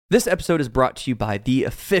This episode is brought to you by the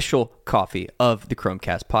official coffee of the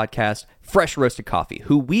Chromecast podcast, Fresh Roasted Coffee,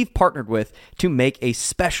 who we've partnered with to make a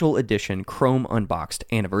special edition Chrome Unboxed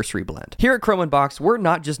anniversary blend. Here at Chrome Unboxed, we're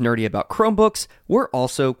not just nerdy about Chromebooks, we're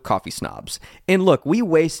also coffee snobs. And look, we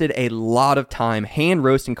wasted a lot of time hand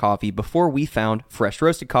roasting coffee before we found Fresh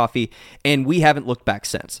Roasted Coffee, and we haven't looked back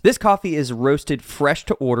since. This coffee is roasted fresh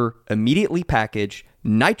to order, immediately packaged,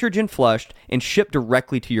 nitrogen flushed, and shipped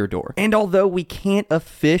directly to your door. And although we can't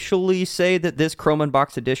officially say that this Chrome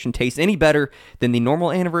Unboxed edition tastes any better than the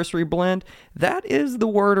normal anniversary blend, that is the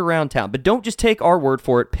word around town. But don't just take our word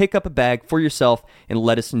for it. Pick up a bag for yourself and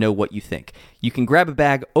let us know what you think. You can grab a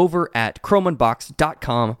bag over at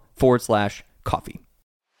chromeunboxed.com/coffee.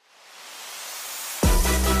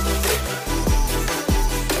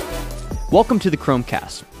 Welcome to the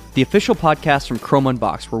Chromecast, the official podcast from Chrome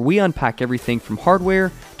Unboxed, where we unpack everything from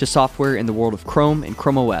hardware to software in the world of Chrome and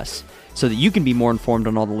Chrome OS, so that you can be more informed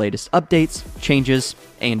on all the latest updates, changes,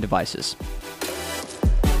 and devices.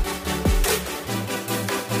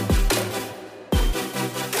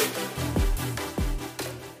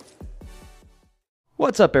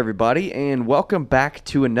 What's up, everybody, and welcome back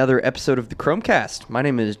to another episode of the Chromecast. My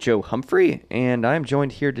name is Joe Humphrey, and I'm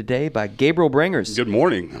joined here today by Gabriel Brangers. Good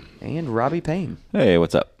morning. And Robbie Payne. Hey,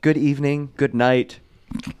 what's up? Good evening, good night,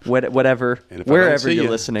 whatever, wherever you're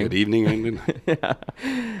listening. Good evening and good night.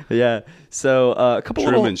 Yeah. So a couple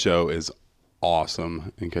Truman Show is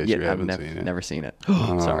awesome, in case you haven't seen it. Never seen it.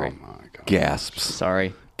 Sorry. Oh, my God. Gasps.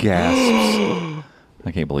 Sorry. Gasps.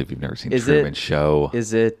 I can't believe you've never seen Truman Show.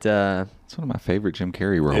 Is it... It's one of my favorite Jim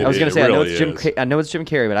Carrey roles. I was going to say, really I know it's Jim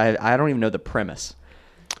Carrey, but I don't even know the premise.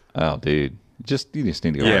 Oh, dude. You just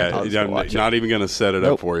need to go Not even going to set it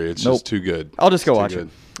up for you. It's just too good. I'll just go watch it.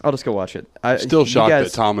 Still shocked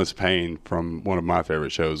that Thomas Paine from one of my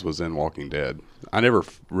favorite shows was in Walking Dead. I never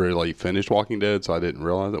really finished Walking Dead, so I didn't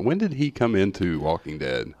realize it. When did he come into Walking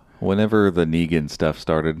Dead? Whenever the Negan stuff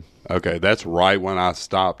started. Okay, that's right when I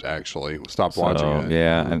stopped watching it.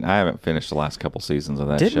 Yeah, and I haven't finished the last couple seasons of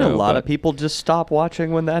that show. Didn't a lot of people just stop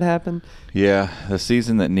watching when that happened? Yeah, the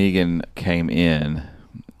season that Negan came in,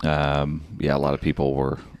 a lot of people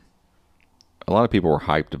were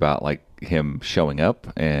hyped about like him showing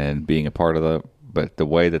up and being a part of but the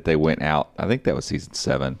way that they went out, I think that was season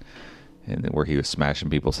 7, and where he was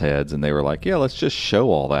smashing people's heads, and they were like, yeah, let's just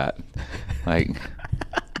show all that. Like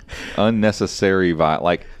unnecessary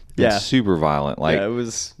violence, it's super violent. Like it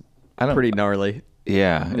was pretty gnarly.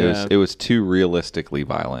 Yeah, it was too realistically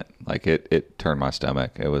violent. Like it turned my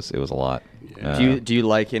stomach. It was a lot. Yeah. Do you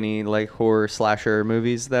like any like horror slasher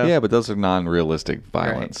movies though? Yeah, but those are non-realistic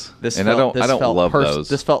violence. Right. I don't love those.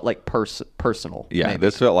 This felt like personal. Yeah, maybe.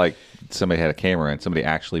 This felt like somebody had a camera and somebody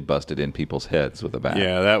actually busted in people's heads with a bat.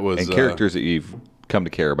 Yeah, that was and characters that you've come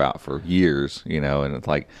to care about for years, and it's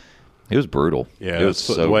like it was brutal. Yeah, it was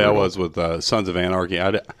so the way brutal. I was with Sons of Anarchy.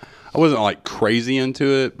 I wasn't like crazy into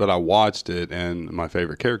it, but I watched it, and my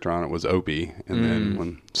favorite character on it was Opie. And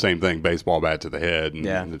then same thing, baseball bat to the head,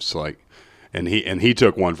 and it's like, and he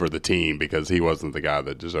took one for the team because he wasn't the guy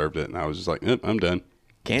that deserved it, and I was just like, I'm done.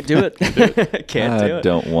 Can't do it. I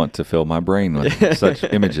don't want to fill my brain with such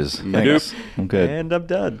images. Thanks. I'm good. And I'm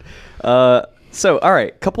done. So, all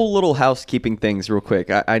right, couple little housekeeping things real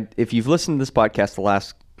quick. If you've listened to this podcast the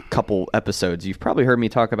last couple episodes, you've probably heard me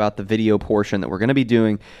talk about the video portion that we're going to be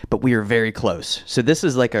doing, but we are very close. So this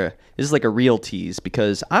is like a real tease,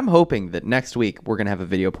 because I'm hoping that next week we're going to have a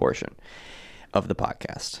video portion of the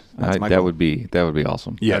podcast. That would be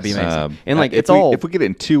awesome. Yeah, that'd be amazing. And like if we get it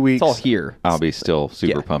in 2 weeks, it's all here. I'll be still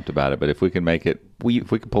super pumped about it. But if we can make it,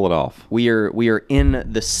 if we can pull it off, we are in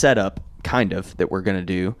the setup kind of that we're going to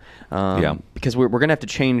do, because we're going to have to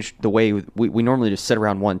change the way we normally just sit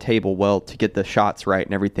around one table. Well, to get the shots right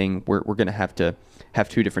and everything, we're going to have 2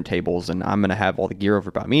 different tables, and I'm going to have all the gear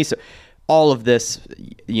over by me. So all of this,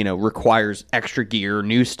 requires extra gear,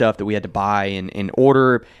 new stuff that we had to buy and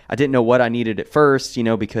order. I didn't know what I needed at first,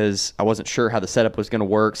 because I wasn't sure how the setup was going to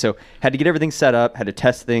work. So had to get everything set up, had to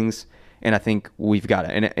test things, and I think we've got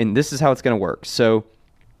it. And this is how it's going to work. So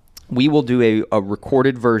we will do a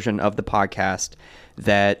recorded version of the podcast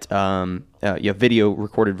that, video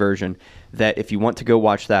recorded version, that if you want to go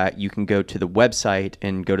watch that, you can go to the website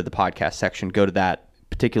and go to the podcast section, go to that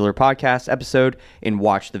particular podcast episode and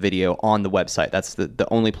watch the video on the website. That's the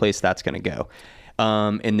only place that's going to go.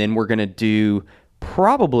 And then we're going to do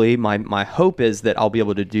probably, my hope is that I'll be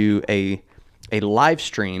able to do a live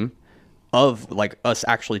stream of like us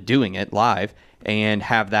actually doing it live and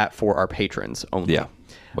have that for our patrons only. Yeah.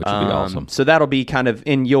 Which would be awesome. So that'll be kind of,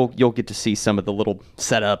 and you'll get to see some of the little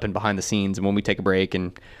setup and behind the scenes. And when we take a break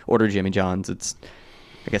and order Jimmy John's,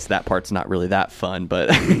 I guess that part's not really that fun, but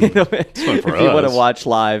if you want to watch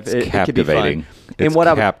live, it could be fun. It's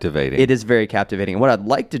captivating. It is very captivating. And what I'd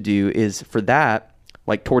like to do is for that,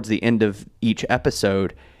 like towards the end of each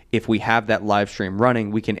episode, if we have that live stream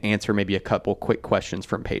running, we can answer maybe a couple quick questions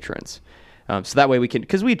from patrons. So that way we can,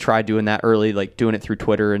 because we tried doing that early, like doing it through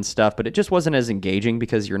Twitter and stuff, but it just wasn't as engaging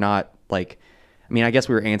because you're not like, I mean, I guess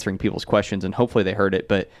we were answering people's questions and hopefully they heard it,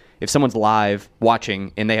 but if someone's live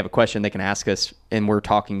watching and they have a question, they can ask us and we're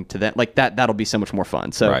talking to them like that. That'll be so much more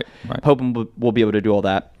fun. So right. hoping we'll be able to do all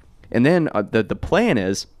that. And then the plan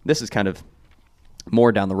is, this is kind of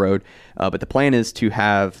more down the road, but the plan is to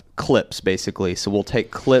have clips basically. So we'll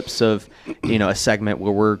take clips of, a segment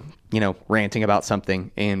where we're, ranting about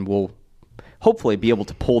something, and we'll hopefully be able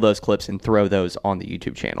to pull those clips and throw those on the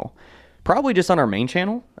YouTube channel. Probably just on our main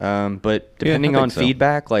channel, but depending on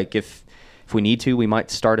feedback, like if we need to, we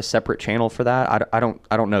might start a separate channel for that. I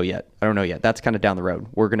don't know yet. That's kind of down the road.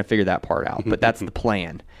 We're going to figure that part out, but that's the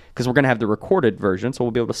plan, because we're going to have the recorded version, so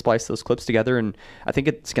we'll be able to splice those clips together, and I think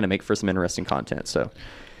it's going to make for some interesting content. So,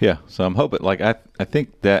 yeah. So I'm hoping, like I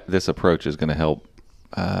think that this approach is going to help.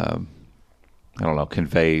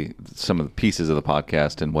 Convey some of the pieces of the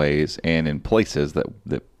podcast in ways and in places that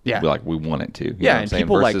we want it to. You know what I'm saying?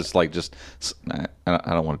 People versus like just, I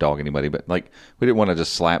don't want to dog anybody, but like we didn't want to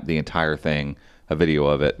just slap the entire thing, a video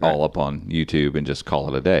of it, all up on YouTube and just call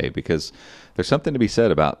it a day, because there's something to be said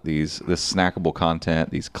about this snackable content,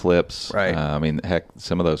 these clips. Right. I mean, heck,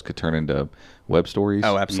 some of those could turn into web stories.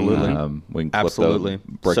 Oh, absolutely. We can clip those,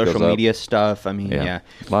 break social those up. Media stuff. I mean, yeah.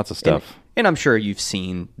 Lots of stuff. And I'm sure you've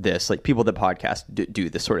seen this, like people that podcast do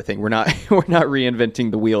this sort of thing. We're not reinventing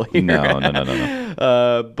the wheel here. No.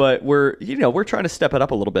 But we're trying to step it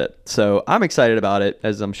up a little bit. So I'm excited about it,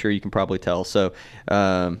 as I'm sure you can probably tell. So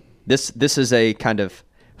this is a kind of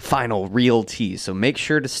final real tease. So make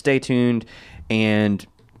sure to stay tuned, and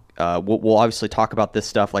we'll obviously talk about this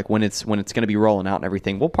stuff like when it's going to be rolling out and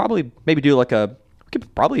everything. We'll probably maybe do we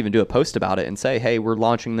could probably even do a post about it and say, hey, we're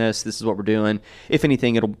launching this. This is what we're doing. If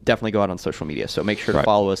anything, it'll definitely go out on social media. So make sure to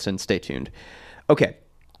follow us and stay tuned. Okay.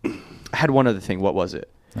 I had one other thing. What was it?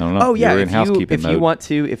 I don't know. Oh, yeah. You're in housekeeping mode.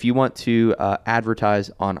 If you want to advertise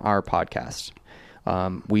on our podcast,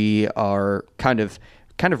 we are kind of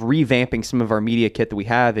revamping some of our media kit that we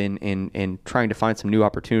have and trying to find some new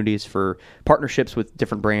opportunities for partnerships with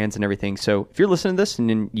different brands and everything. So if you're listening to this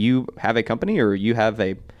and you have a company or you have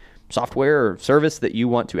a software or service that you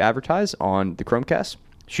want to advertise on the Chromecast,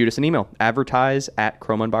 shoot us an email,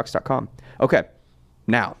 advertise@chromeunbox.com. Okay,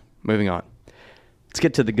 now moving on. Let's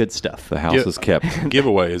get to the good stuff. The house is kept.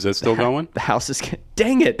 Giveaway, is that still going? The house is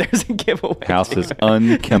dang it, there's a giveaway. House is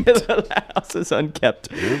unkempt. The house is unkept.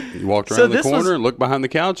 Yeah. You walked around the corner, looked behind the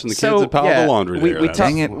couch, and the kids had piled the laundry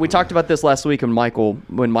there. We talked about this last week when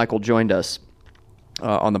Michael joined us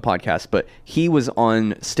on the podcast, but he was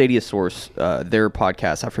on Stadia Source, their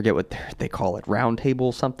podcast. I forget what they call it,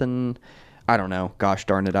 Roundtable something. I don't know. Gosh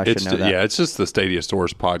darn it, I should know that. Yeah, it's just the Stadia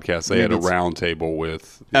Source podcast. They had a roundtable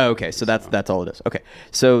with. Oh, okay, so that's all it is. Okay,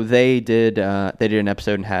 so they did an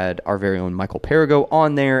episode and had our very own Michael Perigo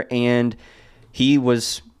on there, and he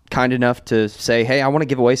was kind enough to say, hey, I want to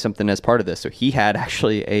give away something as part of this. So he had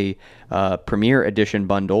actually a Premier Edition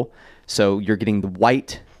bundle. So you're getting the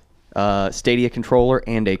white Stadia controller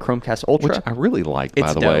and a Chromecast Ultra, which I really like,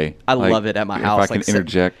 by the way. I love it at my house. If I can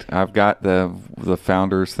interject, I've got the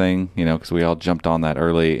Founders thing, because we all jumped on that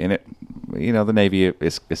early, and it, the Navy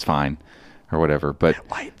is fine or whatever, but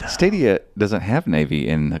Stadia doesn't have Navy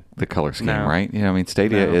in the color scheme, right?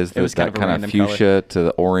 Stadia is that kind of fuchsia color to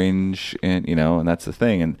the orange, and and that's the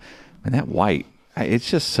thing, and that white, it's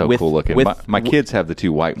just so cool looking. My kids have the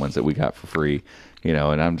two white ones that we got for free, and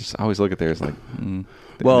I always look at theirs like.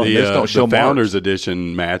 Well, the Founders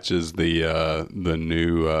Edition matches the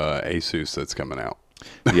new Asus that's coming out.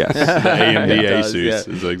 Yes, the AMD Asus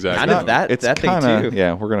is exactly kind of that. It's that kind thing of,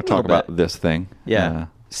 yeah. We're going to talk about this thing. Yeah.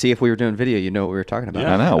 See, if we were doing video, you know what we were talking about.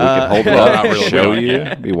 Yeah. I know. We could hold it up and show you.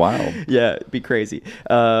 It'd be wild. Yeah, it'd be crazy.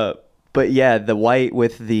 But yeah, the white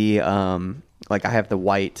with the I have the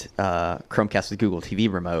white Chromecast with Google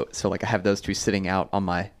TV remote, so I have those two sitting out on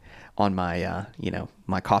my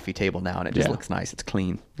my coffee table now, and it just looks nice. It's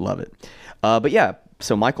clean. Love it. But yeah,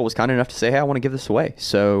 so Michael was kind enough to say, hey, I want to give this away.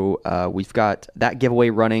 So we've got that giveaway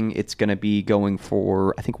running. It's going to be going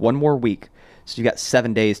for, I think, one more week. So you've got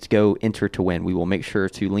 7 days to go enter to win. We will make sure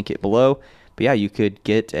to link it below. But yeah, you could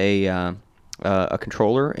get a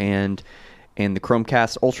controller and the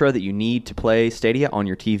Chromecast Ultra that you need to play Stadia on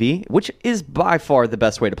your TV, which is by far the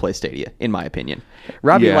best way to play Stadia, in my opinion.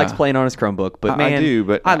 Robbie likes playing on his Chromebook, but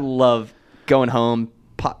man, I love going home,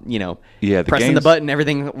 pop, the pressing the button,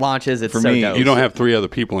 everything launches. It's for so me, dope. You don't have 3 other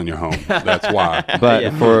people in your home. That's why.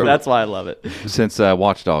 But that's why I love it. Since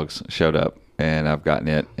Watch Dogs showed up and I've gotten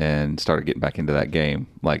it and started getting back into that game,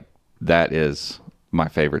 like that is my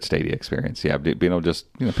favorite Stadia experience. Yeah, being able to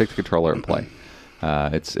just pick the controller and play.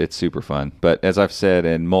 It's super fun. But as I've said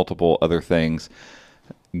in multiple other things,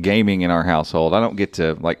 gaming in our household, I don't get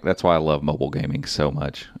to that's why I love mobile gaming so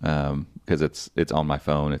much, because it's on my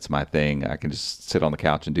phone. It's my thing. I can just sit on the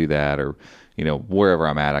couch and do that, or wherever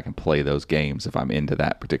I'm at, I can play those games if I'm into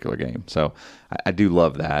that particular game. So I do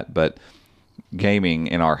love that. But gaming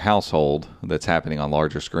in our household that's happening on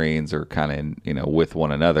larger screens or kind of with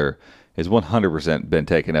one another is 100% been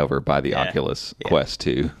taken over by the Oculus Quest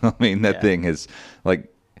 2. I mean, that thing is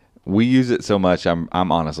we use it so much. I'm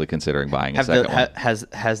honestly considering buying a second one.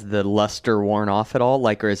 Has the luster worn off at all?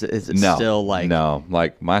 Or is it still no?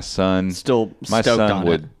 Like my son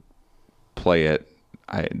would play it.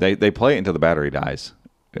 They play it until the battery dies,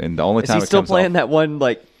 and the only time is he still playing that one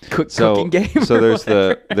cooking game? So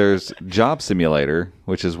there's Job Simulator,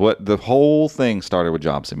 which is what the whole thing started with.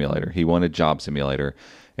 Job Simulator. He wanted Job Simulator.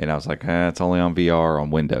 And I was like, it's only on VR on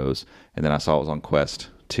Windows. And then I saw it was on Quest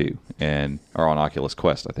 2 or on Oculus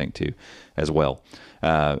Quest, I think, too, as well.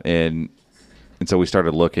 And so we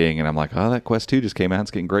started looking, and I'm like, that Quest 2 just came out.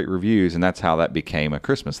 It's getting great reviews. And that's how that became a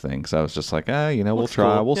Christmas thing. So I was just like, we'll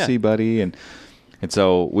try. Cool. We'll see, buddy. And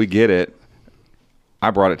so we get it. I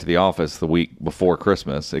brought it to the office the week before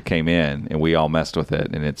Christmas. It came in, and we all messed with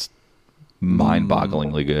it. And it's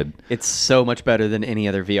mind-bogglingly good. It's so much better than any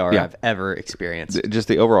other VR I've ever experienced. Just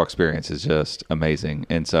the overall experience is just amazing.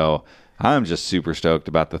 And so I'm just super stoked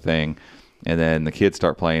about the thing. And then the kids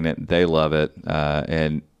start playing it. They love it.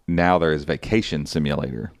 And now there is Vacation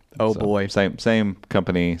Simulator. Oh, boy. Same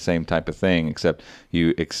company, same type of thing, except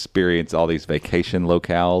you experience all these vacation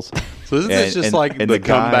locales. So isn't this just the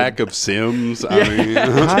comeback of Sims? I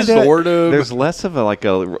mean, sort of. There's less of a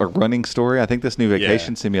running story. I think this new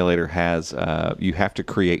Vacation Simulator has, you have to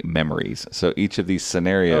create memories. So each of these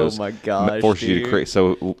scenarios forces you to create.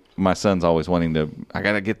 So my son's always wanting to, I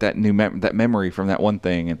got to get that new that memory from that one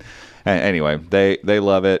thing. And anyway, they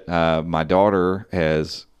love it. My daughter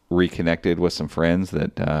has reconnected with some friends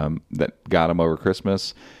that got them over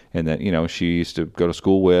Christmas, and that she used to go to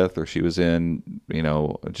school with, or she was in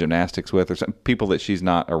gymnastics with, or some people that she's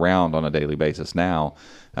not around on a daily basis now,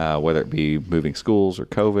 whether it be moving schools or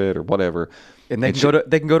COVID or whatever. And they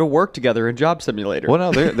can go to work together in Job Simulator.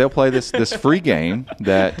 Well, no, they'll play this free game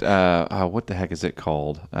that what the heck is it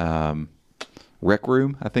called? Rec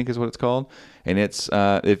Room, I think is what it's called, and it's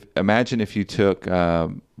imagine if you took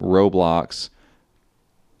Roblox.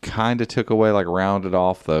 Kind of took away, rounded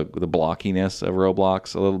off the blockiness of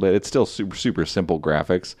Roblox a little bit. It's still super, super simple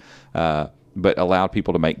graphics, but allowed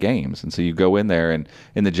people to make games. And so you go in there, and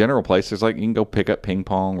in the general place, there's you can go pick up ping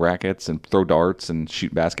pong rackets and throw darts and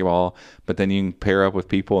shoot basketball, but then you can pair up with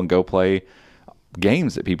people and go play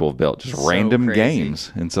games that people have built, just random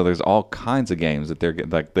games. And so there's all kinds of games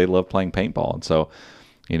that they love playing paintball. And so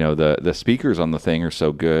the speakers on the thing are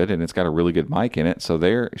so good, and it's got a really good mic in it. So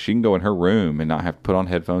she can go in her room and not have to put on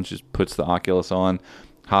headphones. She just puts the Oculus on,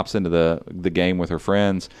 hops into the game with her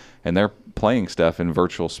friends, and they're playing stuff in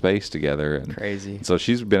virtual space together. And crazy. So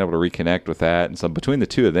she's been able to reconnect with that. And so between the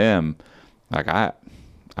two of them, I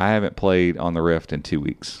haven't played on the Rift in 2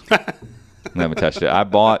 weeks. I haven't touched it. I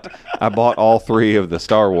bought all 3 of the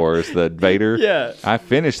Star Wars, the Vader. Yeah. I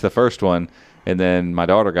finished the first one. And then my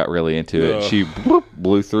daughter got really into it. She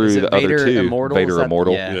blew through the Vader other 2. Immortal? Vader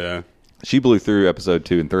Immortal. Yeah. She blew through episode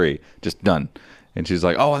 2 and 3. Just done. And she's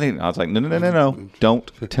like, I was like, no.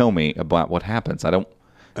 Don't tell me about what happens. I don't,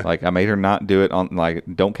 I made her not do it on,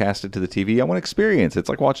 don't cast it to the TV. I want experience. It's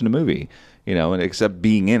like watching a movie, and except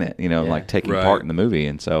being in it, taking part in the movie.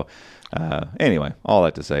 And so, anyway, all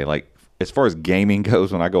that to say, as far as gaming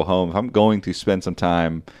goes, when I go home, if I'm going to spend some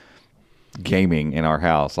time gaming in our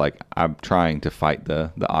house, I'm trying to fight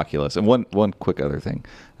the Oculus. And one quick other thing,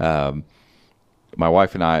 my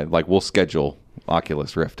wife and I we'll schedule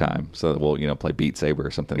Oculus Rift time so that we'll play Beat Saber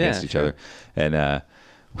or something against each other. And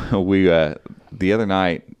we the other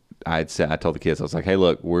night I told the kids, I was like, hey,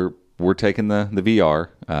 look, we're taking the VR,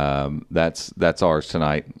 that's ours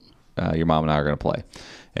tonight. Your mom and I are going to play.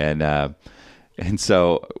 And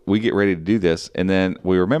so we get ready to do this, and then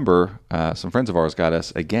we remember some friends of ours got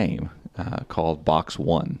us a game called Box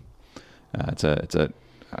One. It's a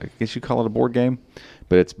I guess you call it a board game,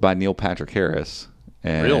 but it's by Neil Patrick Harris.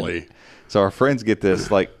 And really? So our friends get this,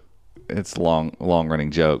 it's a long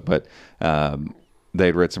running joke, but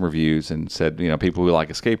they'd read some reviews and said, people who like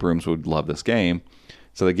escape rooms would love this game.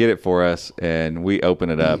 So they get it for us, and we open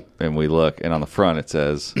it up, and we look, and on the front it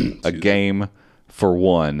says, a game for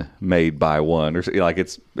one, made by one. Or like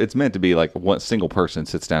it's meant to be like one single person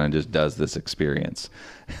sits down and just does this experience.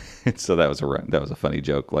 So that was a funny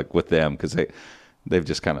joke, like with them, because they've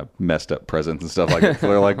just kind of messed up presents and stuff like that. So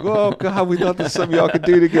they're like, oh God, we thought this was something y'all could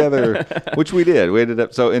do together, which we did. We ended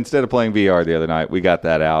up, so instead of playing VR the other night, we got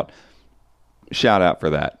that out. Shout out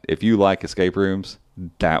for that. If you like escape rooms,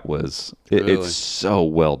 that was really? It's so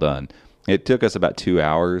well done. It took us about 2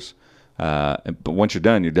 hours, but once you're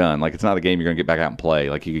done, you're done. Like, it's not a game you're gonna get back out and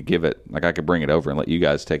play. Like, you could give it, like, I could bring it over and let you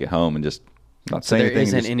guys take it home and just not say anything.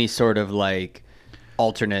 There isn't any sort of like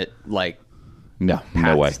alternate like no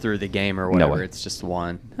way through the game or whatever. No, it's just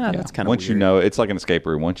one. That's kind of once weird. You know, it's like an escape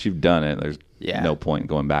room. Once you've done it, there's no point in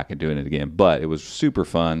going back and doing it again. But it was super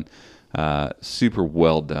fun, super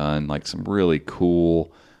well done. Like some really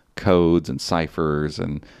cool codes and ciphers,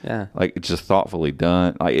 and like it's just thoughtfully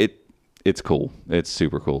done. Like it's cool. It's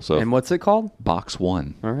super cool. So, and what's it called? Box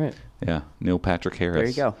One. All right. Yeah, Neil Patrick Harris. There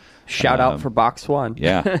you go. Shout out for Box One.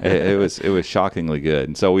 Yeah, it was shockingly good.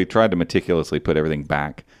 And so we tried to meticulously put everything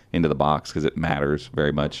back into the box because it matters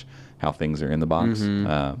very much how things are in the box.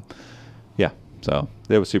 So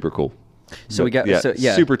it was super cool. So we got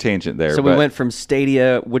super tangent there. So we went from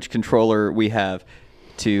Stadia, which controller we have,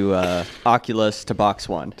 to Oculus to Box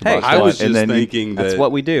One. I was just thinking that's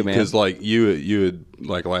what we do, man. Because like you had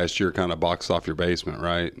like last year kind of boxed off your basement,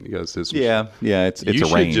 right? Because this was, it's you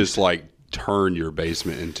should arranged. just like turn your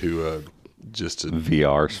basement into a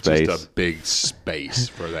VR space, just a big space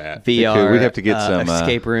for that. VR. We'd have to get some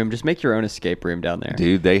escape room. Just make your own escape room down there,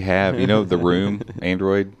 dude. They have the Room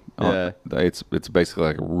Android. It's basically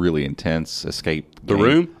like a really intense escape. The game.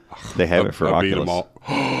 Room. They have it for Oculus.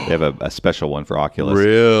 They have a special one for Oculus.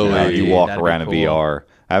 Really? You walk around in VR.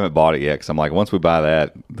 I haven't bought it yet because I'm like, once we buy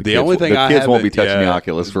that, the kids won't be touching the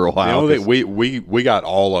Oculus for a while. The only thing, we got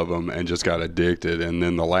all of them and just got addicted. And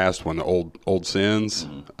then the last one, Old Sins,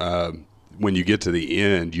 when you get to the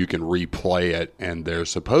end, you can replay it, and there's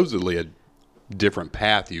supposedly a different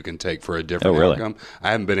path you can take for a different outcome.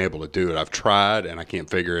 I haven't been able to do it. I've tried and I can't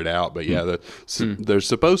figure it out. But there's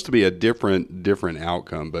supposed to be a different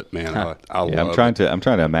outcome. But man, I love I'm trying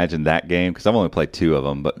to imagine that game because I've only played 2 of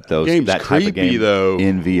them. But that creepy, type of game though.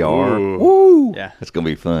 in VR, woo, yeah, it's gonna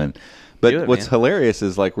be fun. But what's hilarious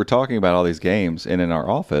is like we're talking about all these games, and in our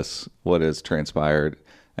office, what has transpired,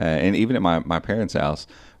 and even at my parents' house,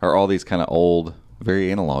 are all these kind of old, very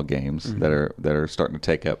analog games that are starting to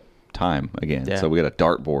take up time again. So we got a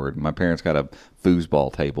dartboard. My parents got a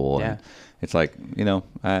foosball table. And it's like,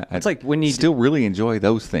 it's like when you still really enjoy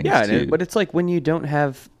those things too. But it's like when you don't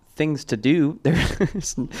have things to do,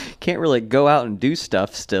 can't really go out and do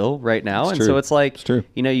stuff still right now. It's and true. So it's like, it's true.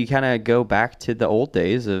 You kind of go back to the old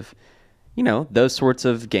days of, those sorts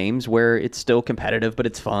of games where it's still competitive, but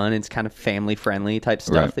it's fun. It's kind of family friendly type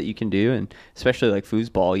stuff that you can do. And especially like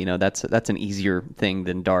foosball, that's an easier thing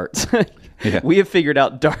than darts. We have figured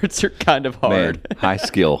out darts are kind of hard. Man, high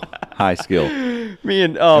skill. And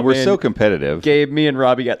we're so competitive. Gabe, me and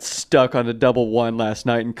Robbie got stuck on a double one last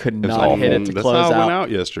night and could not hit it to close out. That's how it went out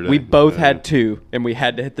yesterday. We both had 2, and we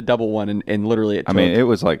had to hit the double one, and literally it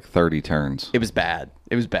was like 30 turns. It was bad.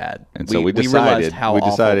 And so we decided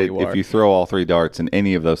if you throw all 3 darts and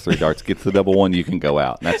any of those 3 darts gets the double one, you can go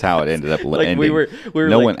out. And that's how it ended up ending. We were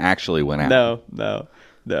no one actually went out.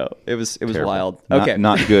 No. It was Terrible. wild. Okay.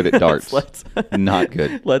 Not good at darts. Not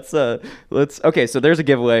good. Let's okay, so there's a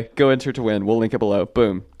giveaway. Go enter to win. We'll link it below.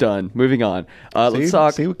 Boom. Done. Moving on. Let's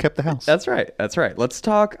talk. See, we kept the house. That's right. Let's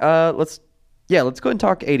talk let's go ahead and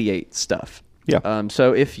talk 88 stuff. Yeah.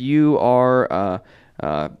 So if you are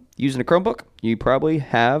using a Chromebook, you probably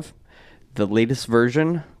have the latest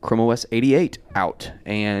version, Chrome OS 88, out.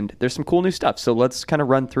 And there's some cool new stuff. So let's kind of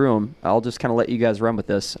run through them. I'll just kind of let you guys run with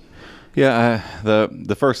this. Yeah,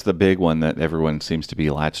 the big one that everyone seems to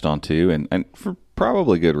be latched onto, and for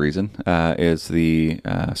probably good reason, is the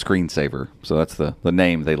screensaver. So that's the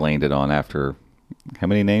name they landed on after. How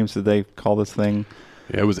many names did they call this thing?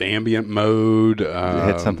 Yeah, it was ambient mode. It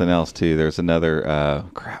had something else too. There's another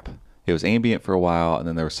crap. It was ambient for a while, and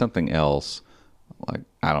then there was something else. Like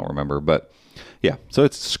I don't remember, but yeah. So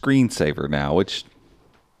it's screensaver now, which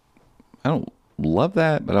I don't love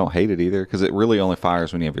that, but I don't hate it either because it really only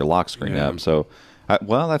fires when you have your lock screen up. So, I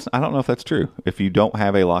don't know if that's true. If you don't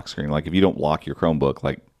have a lock screen, like if you don't lock your Chromebook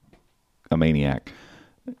like a maniac,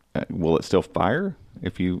 will it still fire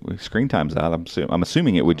if screen time's out? I'm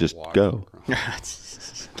assuming it would just go.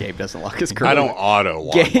 Gabe doesn't lock his Chromebook. I don't auto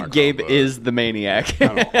lock my Chromebook. Gabe is the maniac. I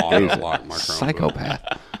don't auto lock my Chromebook.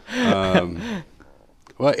 Psychopath.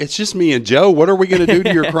 Well, it's just me and Joe. What are we going to do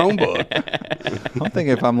to your Chromebook? I'm thinking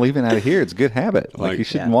if I'm leaving out of here, it's a good habit. Like you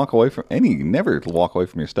shouldn't walk away from never walk away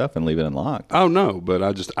from your stuff and leave it unlocked. Oh no, but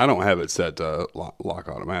I don't have it set to lock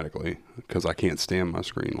automatically because I can't stand my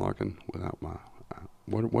screen locking without my.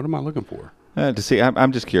 What am I looking for? To see,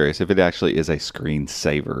 I'm just curious if it actually is a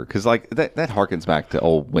screensaver, because like that harkens back to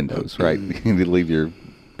old Windows, right? You leave your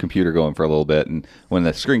computer going for a little bit, and when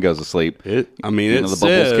the screen goes to sleep, the bubbles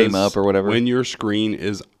came up or whatever. When your screen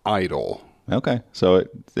is idle. Okay, so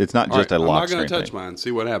it's not just a lock screen. I'm not going to touch mine. See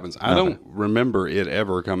what happens. I don't remember it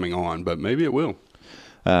ever coming on, but maybe it will.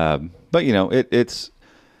 But it's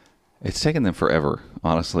taken them forever,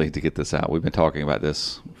 honestly, to get this out. We've been talking about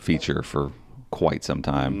this feature for quite some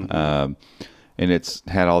time, and it's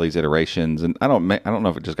had all these iterations. And I don't know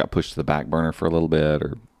if it just got pushed to the back burner for a little bit,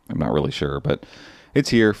 or I'm not really sure, but. It's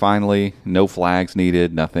here finally. No flags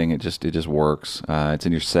needed. Nothing. It just works. It's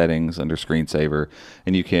in your settings under screensaver,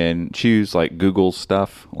 and you can choose like Google's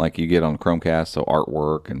stuff, like you get on Chromecast, so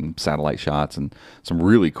artwork and satellite shots and some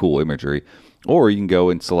really cool imagery. Or you can go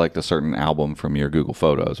and select a certain album from your Google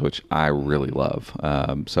Photos, which I really love.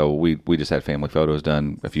 So we just had family photos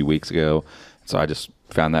done a few weeks ago, so I just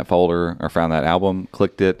found that folder or found that album,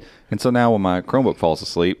 clicked it, and so now when my Chromebook falls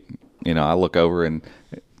asleep, I look over and.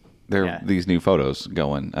 There are these new photos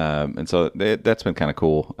going, and so that's been kind of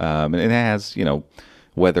cool. And it has,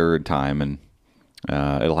 weather and time, and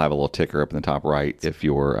it'll have a little ticker up in the top right if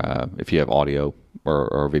you have audio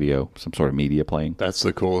or video, some sort of media playing. That's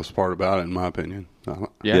the coolest part about it, in my opinion.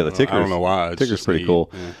 The ticker. I don't know why. Ticker's pretty cool.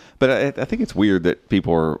 Yeah. But I think it's weird that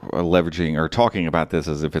people are leveraging or talking about this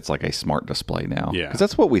as if it's like a smart display now. Yeah. Because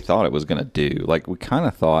that's what we thought it was going to do. Like we kind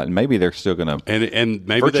of thought, and maybe they're still going to. And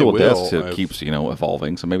maybe virtual they will. desktop keeps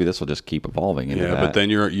evolving, so maybe this will just keep evolving into that. But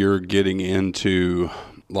then you're getting into.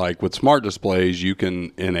 Like with smart displays, you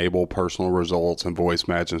can enable personal results and voice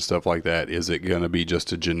match and stuff like that. Is it going to be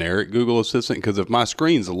just a generic Google Assistant? Because if my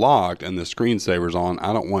screen's locked and the screensaver's on,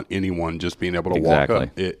 I don't want anyone just being able to walk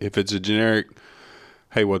up. If it's a generic,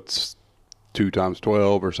 hey, what's 2 times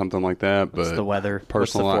 12 or something like that? What's the weather?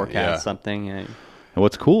 Personal, what's the forecast? Something. Yeah. And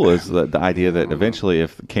what's cool is the idea that eventually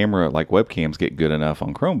if the camera, like webcams, get good enough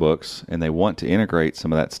on Chromebooks and they want to integrate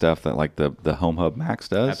some of that stuff that like the Home Hub Max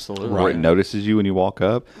does, absolutely, where it notices you when you walk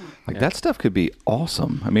up, like that stuff could be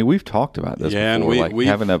awesome. I mean, we've talked about this before, like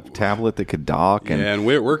having a tablet that could dock. And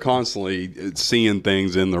we're constantly seeing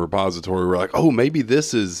things in the repository. We're like, oh, maybe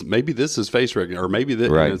this is face recognition, or maybe this.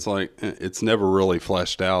 Right. And it's like it's never really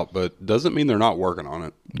fleshed out, but doesn't mean they're not working on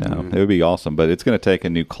it. No, it would be awesome, but it's going to take a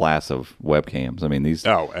new class of webcams. I mean, these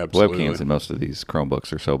webcams in most of these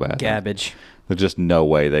Chromebooks are so bad. Garbage. There's just no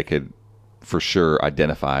way they could, for sure,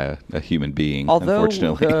 identify a human being. Although,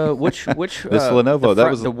 unfortunately, which this Lenovo that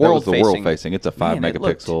was the world facing. It's a 5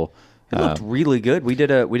 megapixel. It looked really good. We did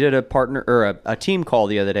a partner or a team call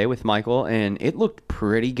the other day with Michael, and it looked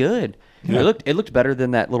pretty good. Yeah. It looked better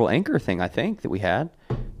than that little Anchor thing I think that we had.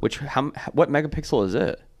 What megapixel is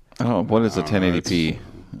it? Oh, what is a 1080p?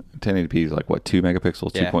 1080p is like what, 2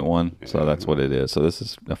 megapixels, 2.1. So that's what it is. So this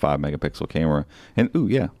is a 5 megapixel camera, and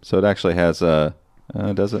so it actually has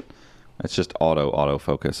does it? It's just auto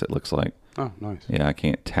focus. It looks like. Oh, nice. Yeah, I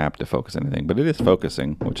can't tap to focus anything, but it is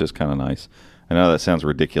focusing, which is kind of nice. I know that sounds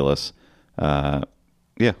ridiculous. So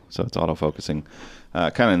it's auto focusing,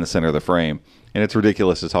 kind of in the center of the frame, and it's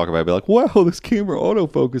ridiculous to talk about. Be like, wow, this camera auto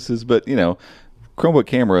focuses, but Chromebook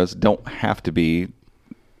cameras don't have to be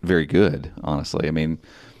very good, honestly. I mean,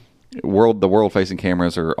 the world-facing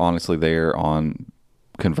cameras are honestly there on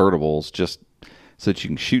convertibles just so that you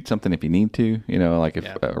can shoot something if you need to, like if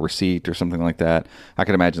a receipt or something like that. I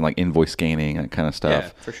could imagine like invoice scanning, that kind of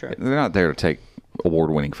stuff. Yeah, for sure. They're not there to take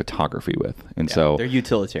award-winning photography with, and so they're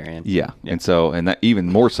utilitarian. Yeah, and that even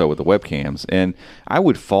more so with the webcams. And I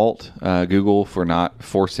would fault Google for not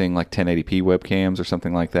forcing like 1080p webcams or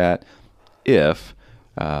something like that if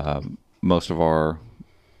most of our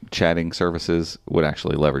chatting services would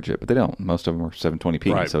actually leverage it, but they don't. Most of them are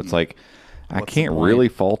 720p, right. So it's like I can't really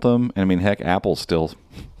fault them. And I mean, heck, Apple's still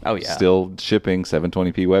shipping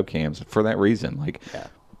 720p webcams for that reason. Like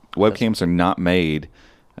webcams are not made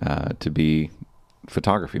to be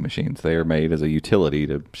photography machines. They are made as a utility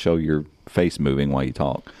to show your face moving while you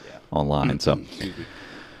talk online. So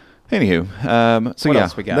anywho, what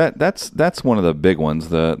else we got? That's one of the big ones,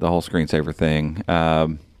 the whole screensaver thing.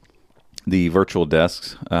 The virtual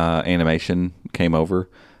desks animation came over.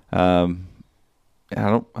 I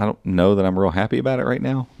don't know that I'm real happy about it right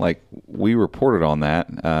now. Like we reported on that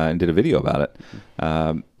and did a video about it,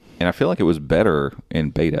 and I feel like it was better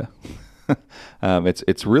in beta.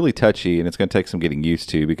 It's really touchy, and it's going to take some getting used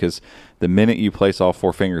to, because the minute you place all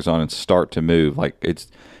 4 fingers on and start to move, like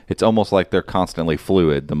it's almost like they're constantly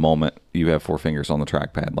fluid the moment you have 4 fingers on the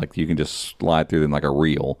trackpad. Like you can just slide through them like a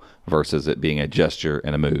reel, versus it being a gesture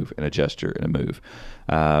and a move and a gesture and a move.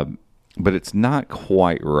 But it's not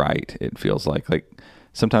quite right, it feels like. Like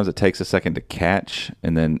sometimes it takes a second to catch,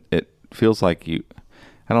 and then it feels like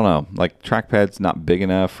I don't know, like trackpad's not big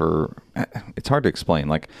enough, or it's hard to explain.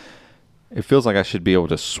 Like it feels like I should be able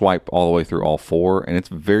to swipe all the way through all 4, and it's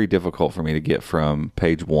very difficult for me to get from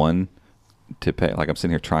page 1 to like I'm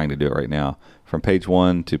sitting here trying to do it right now, from page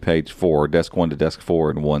 1 to page 4, desk 1 to desk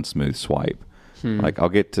 4 in one smooth swipe. Like I'll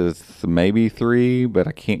get to maybe 3, but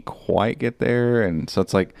I can't quite get there, and so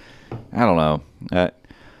it's like, I don't know.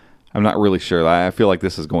 I'm not really sure. I feel like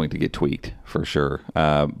this is going to get tweaked for sure.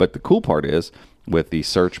 But the cool part is, with the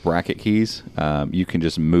search bracket keys, you can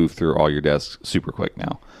just move through all your desks super quick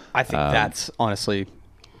now. I think that's honestly,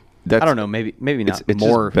 I don't know, maybe not it's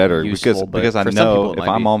more just better, useful, because I know if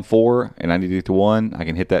I'm on 4 and I need to get to 1, I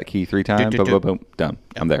can hit that key 3 times, boom, boom, boom, done.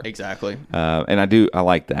 I'm there. Exactly. And I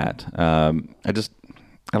like that.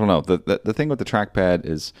 I don't know. The thing with the trackpad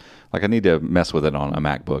is, like, I need to mess with it on a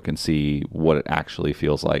MacBook and see what it actually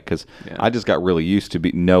feels like, because I just got really used to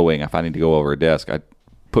knowing if I need to go over a desk, I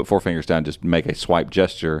put 4 fingers down, just make a swipe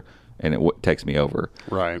gesture, and it takes me over.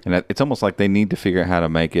 Right. And it's almost like they need to figure out how to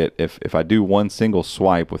make it, if I do one single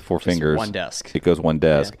swipe with 4 just fingers, one desk. It goes one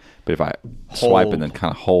desk. Yeah. But if I swipe and then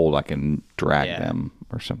kind of hold, I can drag them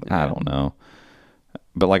or something. Yeah. I don't know.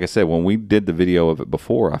 But like I said, when we did the video of it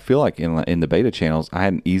before, I feel like in the beta channels, I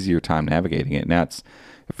had an easier time navigating it. Now it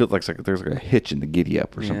feels like there's like a hitch in the giddy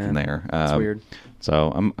up or something there. It's weird.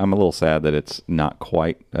 So I'm a little sad that it's not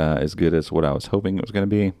quite as good as what I was hoping it was going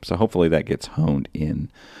to be. So hopefully that gets honed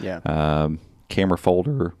in. Yeah. Camera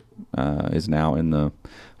folder is now in the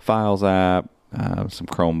Files app. Some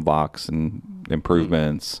Chrome box and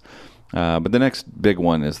improvements. But the next big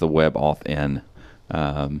one is the WebAuthn.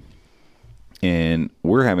 And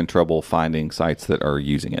we're having trouble finding sites that are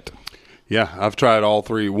using it. Yeah, I've tried all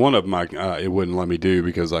 3. One of them it wouldn't let me do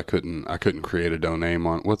because I couldn't create a domain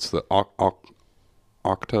on what's the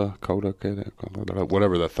Okta Coda,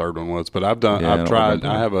 whatever the third one was. But I've tried.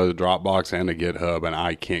 I have a Dropbox and a GitHub, and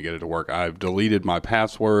I can't get it to work. I've deleted my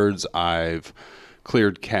passwords. I've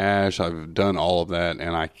cleared cache. I've done all of that,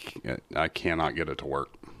 and I cannot get it to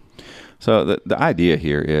work. So the idea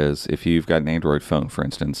here is, if you've got an Android phone, for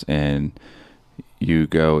instance, and you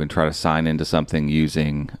go and try to sign into something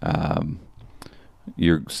using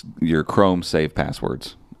your Chrome saved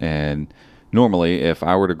passwords. And normally, if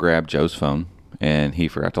I were to grab Joe's phone and he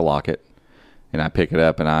forgot to lock it, and I pick it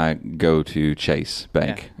up and I go to Chase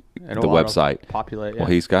Bank, the website, populate. Well,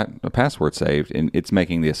 he's got a password saved, and it's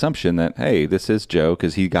making the assumption that, hey, this is Joe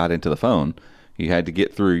because he got into the phone. He had to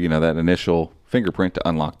get through, that initial fingerprint to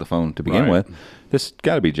unlock the phone to begin with. This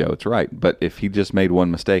got to be Joe. It's right. But if he just made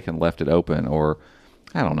one mistake and left it open, or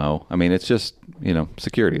I don't know. I mean, it's just,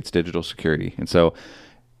 security. It's digital security. And so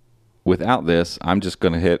without this, I'm just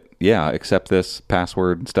going to hit, accept this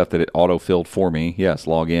password and stuff that it auto-filled for me. Yes,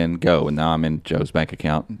 log in, go. And now I'm in Joe's bank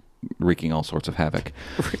account, wreaking all sorts of havoc.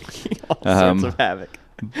 But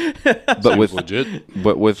with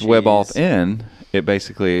WebAuthn, it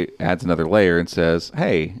basically adds another layer and says,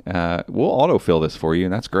 hey, we'll autofill this for you,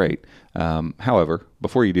 and that's great. However,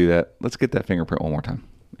 before you do that, let's get that fingerprint one more time.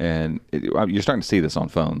 And you're starting to see this on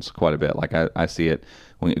phones quite a bit. Like I see it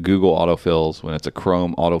when Google autofills, when it's a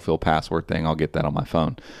Chrome autofill password thing, I'll get that on my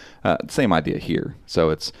phone. Same idea here. So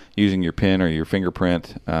it's using your PIN or your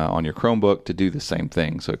fingerprint on your Chromebook to do the same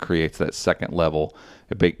thing. So it creates that second level.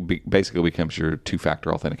 It basically becomes your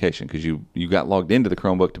two-factor authentication, because you got logged into the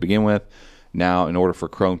Chromebook to begin with. Now, in order for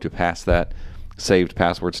Chrome to pass that saved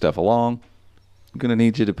password stuff along, I'm going to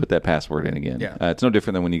need you to put that password in again. Yeah. It's no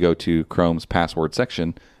different than when you go to Chrome's password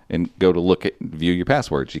section and go to view your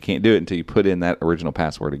passwords. You can't do it until you put in that original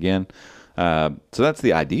password again. So that's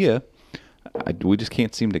the idea. We just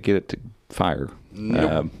can't seem to get it to fire.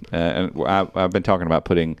 Nope. And I've been talking about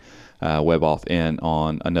putting WebAuthn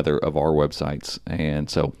on another of our websites, and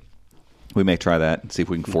so we may try that and see if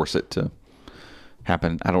we can force it to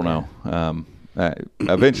happen. I don't know.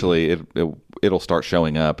 Eventually, it'll start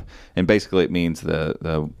showing up, and basically it means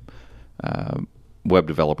the web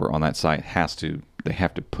developer on that site have to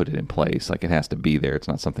put it in place. Like, it has to be there. It's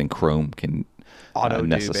not something Chrome can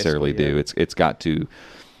necessarily do. It's got to.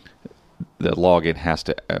 the login has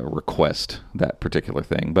to request that particular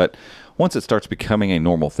thing. But once it starts becoming a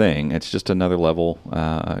normal thing, it's just another level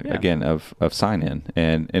again of sign in,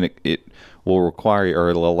 and it will require, or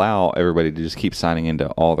it'll allow everybody to just keep signing into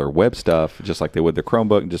all their web stuff just like they would their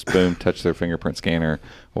Chromebook, and just boom, touch their fingerprint scanner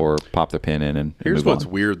or pop their pin in and here's move what's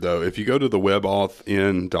on. weird though. If you go to the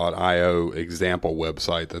webauthn.io example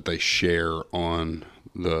website that they share on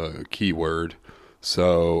the keyword,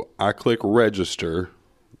 so I click register,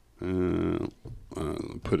 put in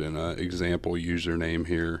an example username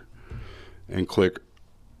here and click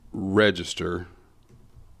register,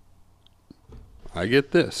 I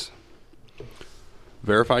get this.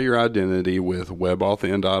 Verify your identity with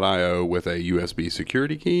webauthn.io with a USB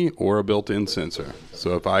security key or a built-in sensor.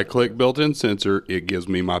 So if I click built-in sensor, it gives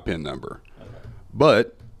me my PIN number.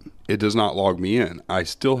 But it does not log me in. I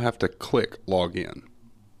still have to click log in.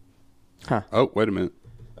 Huh. Oh, wait a minute.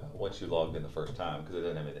 Once you logged in the first time, because it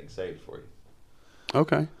doesn't have anything saved for you.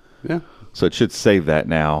 Okay. Yeah. So it should save that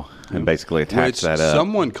now and basically attach that up.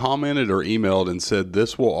 Someone commented or emailed and said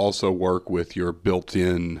this will also work with your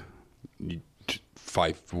built-in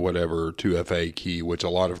 2FA key, which a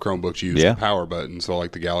lot of Chromebooks use the power button. So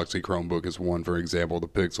like the Galaxy Chromebook is one, for example. The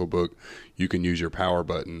Pixelbook, you can use your power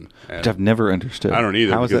button. Which I've never understood. I don't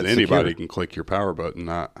either, because anybody can click your power button.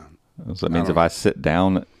 So that means if I sit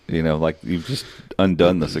down, like you've just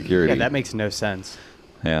undone the security. Yeah, that makes no sense.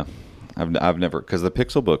 Yeah. I've never, because the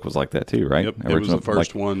Pixelbook was like that too, right? Yep, it was the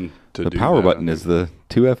first one to do that. The power button is the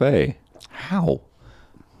 2FA. How?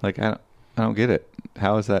 Like, I don't get it.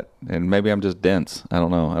 How is that? And maybe I'm just dense. I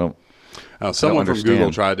don't know. Someone from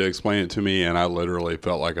Google tried to explain it to me, and I literally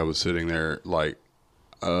felt like I was sitting there like,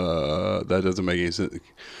 that doesn't make any sense.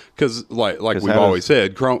 Because like we've always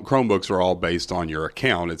said, Chromebooks are all based on your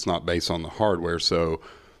account. It's not based on the hardware. So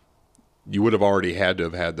you would have already had to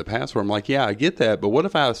have had the password. I'm like, yeah, I get that. But what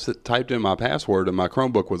if I typed in my password and my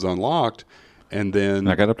Chromebook was unlocked? And then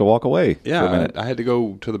I got up to walk away. Yeah, for a minute. I had to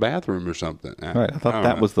go to the bathroom or something. Right. I thought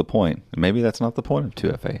that was the point. Maybe that's not the point of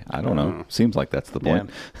 2FA. I don't know. Seems like that's the point.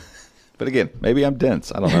 Yeah. But again, maybe I'm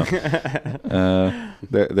dense. I don't know.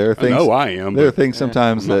 There are things. I am. There are things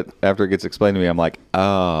sometimes that after it gets explained to me, I'm like,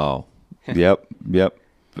 oh, yep.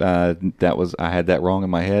 I had that wrong in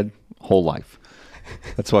my head whole life.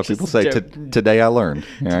 That's why people say, today I learned.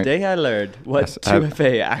 Right? Today I learned what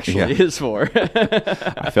 2FA actually is for.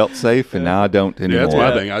 I felt safe, and now I don't anymore. Yeah, that's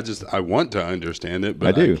my thing. I want to understand it,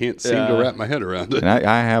 but I can't seem to wrap my head around it. And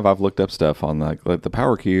I've looked up stuff on like the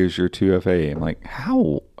power key is your 2FA. I'm like,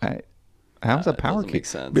 how's a power key? Make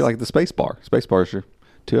sense. It'd be like the space bar. Space bar is your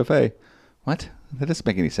 2FA. What? That doesn't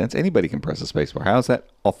make any sense. Anybody can press a space bar. How is that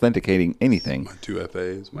authenticating anything? My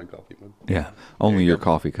 2FA is my coffee mug. Yeah, only your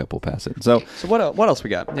coffee cup will pass it. So what else we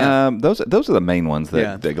got? Yeah. Those are the main ones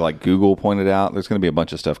that like Google pointed out. There's going to be a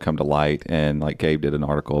bunch of stuff come to light, and like Gabe did an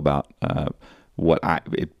article about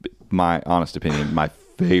my honest opinion, my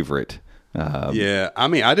favorite. I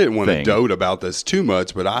mean, I didn't want to dote about this too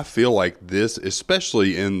much, but I feel like this,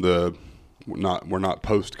 especially in we're not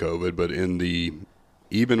post-COVID, but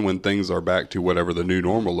even when things are back to whatever the new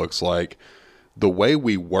normal looks like, the way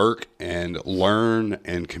we work and learn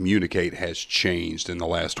and communicate has changed in the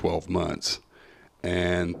last 12 months.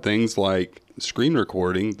 And things like screen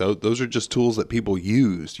recording, those are just tools that people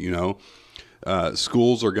use,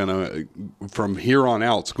 Schools are going to, from here on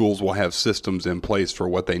out, schools will have systems in place for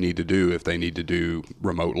what they need to do if they need to do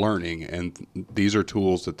remote learning. And these are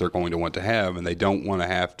tools that they're going to want to have, and they don't want to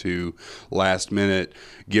have to last minute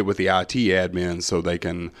get with the IT admin so they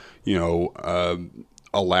can,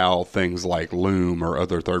 allow things like Loom or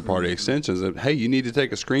other third-party extensions that, hey, you need to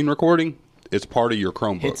take a screen recording? It's part of your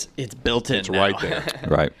Chromebook. It's built in. It's right there.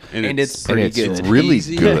 Right. And it's pretty good. It's really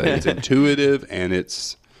good. It's intuitive, and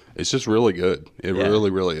it's just really good. It really,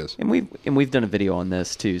 really is. And we've done a video on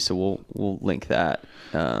this too, so we'll link that.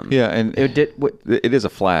 And it is a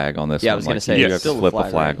flag on this. Yeah, one. I was going to say you have to flip a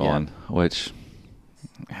flag right? on, which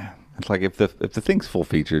it's like if the thing's full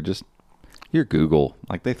feature, just you're Google.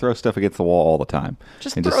 Like they throw stuff against the wall all the time.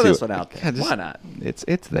 Just throw this one out there. Why not?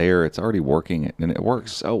 It's there. It's already working, and it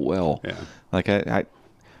works so well. Yeah. Like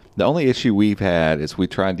the only issue we've had is we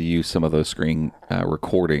tried to use some of those screen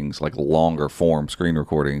recordings, like longer form screen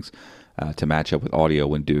recordings, to match up with audio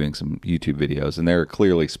when doing some YouTube videos. And there are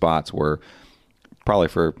clearly spots where probably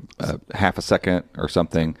for half a second or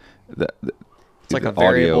something, it's like a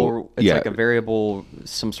variable. Like a variable,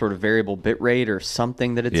 some sort of variable bit rate or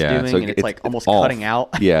something that it's doing, so and it's like almost cutting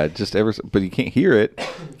out. Yeah, but you can't hear it,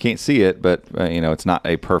 can't see it, but it's not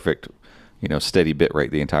a perfect steady bit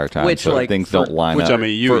rate the entire time. Which, so like, things don't line up. Which, I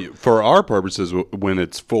mean, for our purposes, when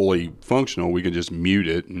it's fully functional, we can just mute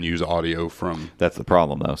it and use audio from... That's the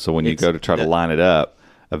problem, though. So when you go to try to line it up,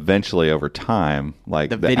 eventually over time, like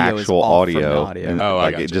the actual audio, and,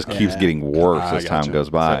 it just keeps getting worse as time goes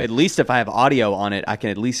by. So at least if I have audio on it, I can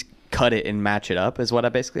at least cut it and match it up is what I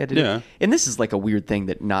basically had to do. Yeah. And this is like a weird thing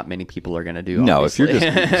that not many people are going to do. No, obviously. if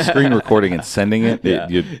you're just screen recording and sending it,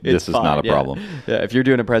 this is not a problem. Yeah, if you're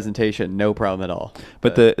doing a presentation, no problem at all.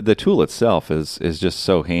 But the tool itself is just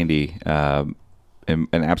so handy and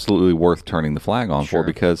absolutely worth turning the flag on for,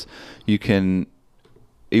 because you can,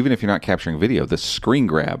 even if you're not capturing video, the screen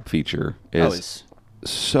grab feature is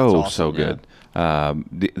so good. Yeah.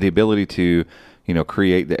 The ability to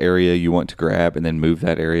create the area you want to grab and then move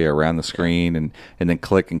that area around the screen and then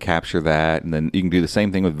click and capture that. And then you can do the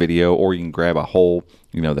same thing with video, or you can grab a whole,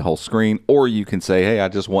 the whole screen, or you can say, hey, I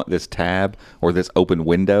just want this tab or this open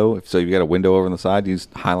window. So you've got a window over on the side, you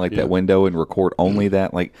just highlight that window and record only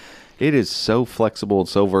that. Like, it is so flexible and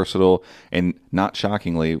so versatile, and not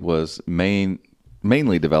shockingly was mainly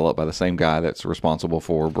developed by the same guy that's responsible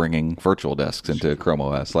for bringing virtual desks into Chrome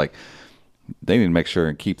OS. Like, they need to make sure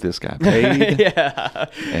and keep this guy paid.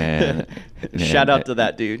 And shout out to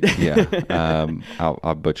that dude.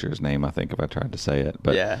 I'll butcher his name, I think, if I tried to say it.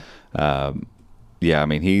 But I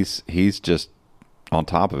mean, he's just on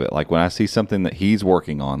top of it. Like, when I see something that he's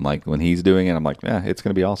working on, like when he's doing it, I'm like, it's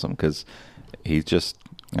going to be awesome, because he's just,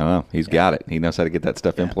 I don't know, he's got it. He knows how to get that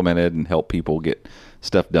stuff implemented and help people get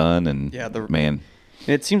stuff done. And man,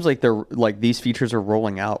 it seems like these features are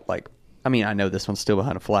rolling out like. I mean, I know this one's still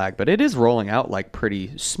behind a flag, but it is rolling out like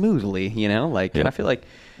pretty smoothly, and I feel like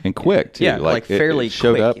and quick too. Like fairly it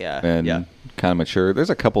showed quick, up and kind of mature.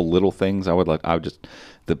 There's a couple little things I would just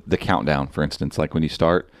the countdown, for instance, like when you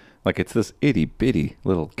start, like it's this itty bitty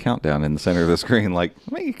little countdown in the center of the screen. Like,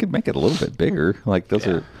 you could make it a little bit bigger. Like those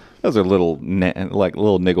are little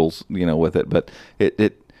little niggles, with it, but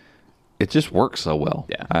it just works so well.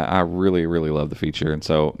 Yeah, I really really love the feature, and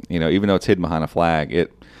so even though it's hidden behind a flag,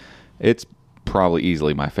 it's probably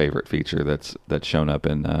easily my favorite feature that's shown up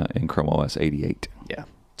in Chrome OS 88. Yeah.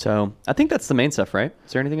 So I think that's the main stuff, right?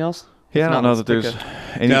 Is there anything else? Yeah, I don't know that there's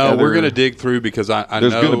any No, we're going to dig through, because I know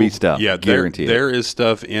there's going to be stuff. Yeah, guaranteed. There is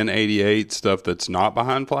stuff in 88, stuff that's not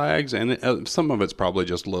behind flags, and some of it's probably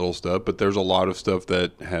just little stuff, but there's a lot of stuff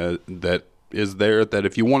that is there that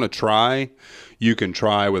if you want to try, you can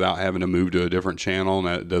try without having to move to a different channel, and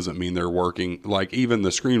that doesn't mean they're working. Like, even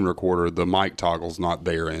the screen recorder, the mic toggle's not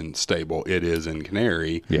there in stable. It is in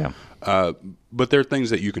Canary. Yeah. But there are things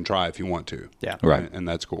that you can try if you want to. Yeah. Right. And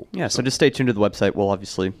that's cool. Yeah, so just stay tuned to the website. We'll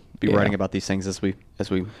obviously be writing about these things as we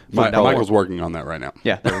Michael's working on that right now.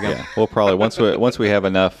 Yeah, there we go. Yeah. We'll probably once we have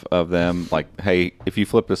enough of them, like, hey, if you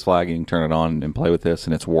flip this flag, you can turn it on and play with this,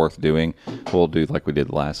 and it's worth doing. We'll do like we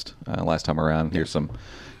did last time around. Here's some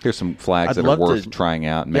flags that are worth trying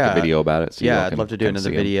out, and make a video about it. So I'd love to do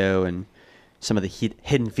another video and some of the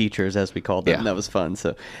hidden features, as we called them. Yeah. That was fun.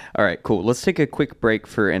 So, all right, cool. Let's take a quick break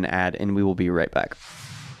for an ad, and we will be right back.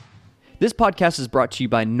 This podcast is brought to you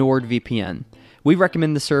by NordVPN. We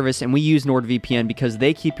recommend the service, and we use NordVPN because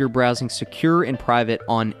they keep your browsing secure and private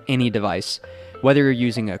on any device. Whether you're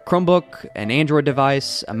using a Chromebook, an Android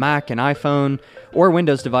device, a Mac, an iPhone, or a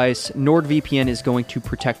Windows device, NordVPN is going to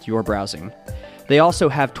protect your browsing. They also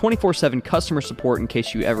have 24/7 customer support in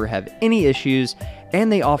case you ever have any issues,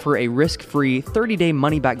 and they offer a risk-free 30-day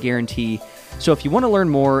money-back guarantee. So if you want to learn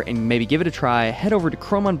more and maybe give it a try, head over to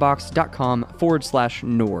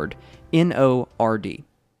chromeunboxed.com/Nord, Nord.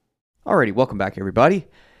 Alrighty, welcome back, everybody.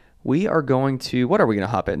 We are going to... What are we going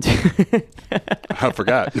to hop into? I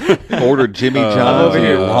forgot. Ordered Jimmy John's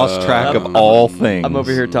and lost track of all things. I'm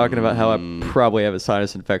over here talking about how I probably have a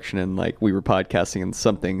sinus infection, and like we were podcasting and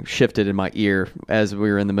something shifted in my ear as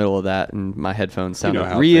we were in the middle of that, and my headphones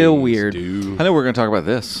sounded real weird. I know we're going to talk about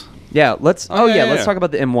this. Yeah, let's talk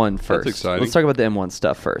about the M1 first. That's exciting. Let's talk about the M1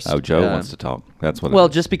 stuff first. Oh, Joe wants to talk. That's what. Well,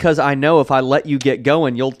 just because I know if I let you get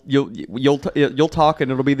going, you'll talk and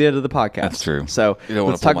it'll be the end of the podcast. That's true. So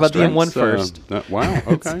let's talk about the M1 first. Wow.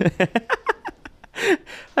 Okay.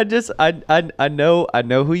 I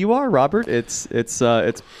know who you are, Robert. It's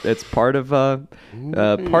part of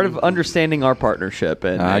understanding our partnership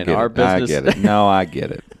and our business. I get it. No, I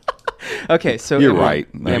get it. Okay, so you're M1.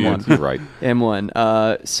 right. M1. You're right.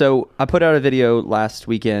 M1. So I put out a video last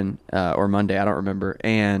weekend or Monday, I don't remember,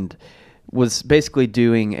 and was basically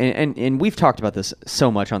doing and we've talked about this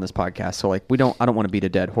so much on this podcast. So like I don't want to beat a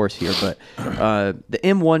dead horse here, but the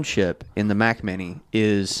M1 chip in the Mac Mini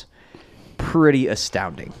is pretty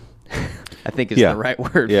astounding. I think is the right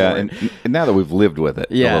word for it. And now that we've lived with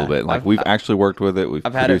it a little bit, like we've actually worked with it. We've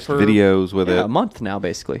produced videos with it. A month now,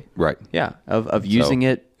 basically. Right. Yeah, of using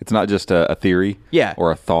it. It's not just a theory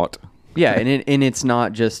or a thought. Yeah, and it's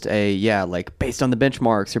not just like based on the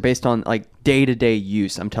benchmarks or based on like day-to-day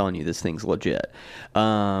use. I'm telling you, this thing's legit.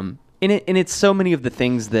 And it's so many of the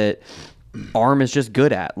things that ARM is just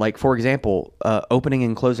good at. Like, for example, opening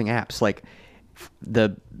and closing apps. Like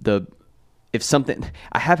if something,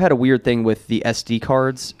 I have had a weird thing with the SD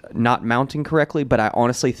cards not mounting correctly, but I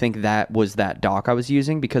honestly think that was that dock I was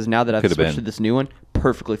using, because now that I've switched to this new one,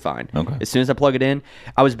 perfectly fine. Okay. As soon as I plug it in,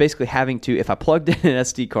 I was basically having to, if I plugged in an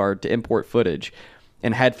SD card to import footage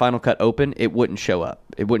and had Final Cut open, it wouldn't show up.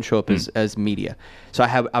 It wouldn't show up as media. So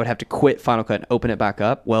I would have to quit Final Cut and open it back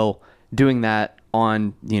up. Well, doing that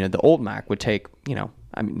on the old Mac would take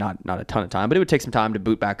I mean, not a ton of time, but it would take some time to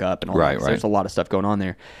boot back up and all that. So there's a lot of stuff going on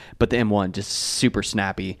there. But the M1 just super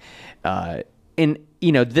snappy. And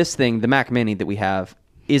this thing, the Mac Mini that we have,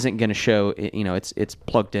 isn't going to show. It's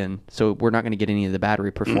plugged in, so we're not going to get any of the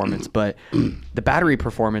battery performance. But the battery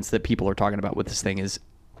performance that people are talking about with this thing is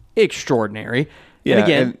extraordinary. Yeah, and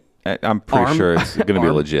again, and I'm pretty sure it's going to be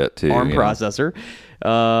legit too. ARM processor.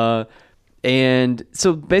 And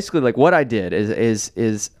so basically, like, what I did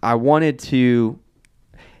is I wanted to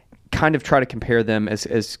kind of try to compare them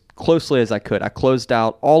as closely as I could. I closed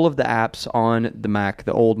out all of the apps on the Mac,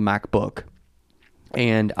 the old MacBook,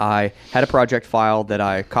 and I had a project file that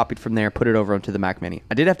I copied from there, put it over onto the Mac Mini.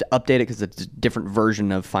 I did have to update it because it's a different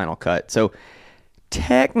version of Final Cut. So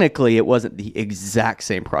technically, it wasn't the exact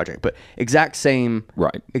same project, but exact same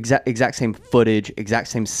same footage, exact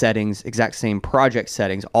same settings, exact same project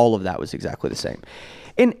settings. All of that was exactly the same.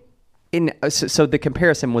 So the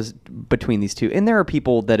comparison was between these two. And there are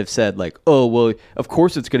people that have said, like, oh, well, of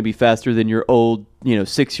course it's going to be faster than your old,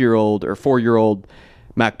 6-year-old or 4-year-old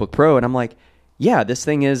MacBook Pro. And I'm like, yeah, this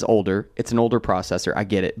thing is older. It's an older processor. I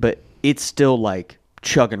get it. But it's still, like,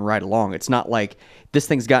 chugging right along. It's not like this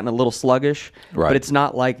thing's gotten a little sluggish, but it's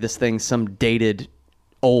not like this thing's some dated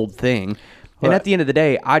old thing. And at the end of the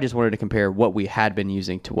day, I just wanted to compare what we had been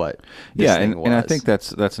using to what this thing was. And I think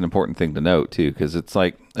that's an important thing to note too, because it's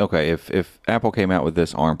like, okay, if Apple came out with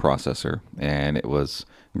this ARM processor and it was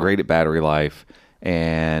great at battery life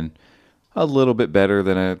and a little bit better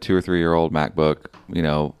than a 2 or 3 year old MacBook,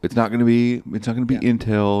 it's not going to be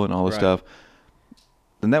Intel and all this stuff,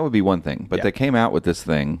 then that would be one thing. But they came out with this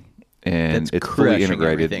thing and it's fully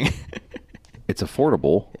integrated. It's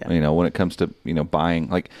affordable, when it comes to buying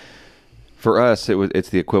like. For us, it's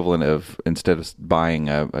the equivalent of, instead of buying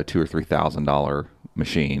a $2,000 or $3,000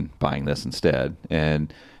 machine, buying this instead,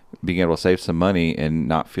 and being able to save some money and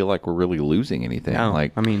not feel like we're really losing anything. No,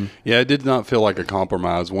 it did not feel like a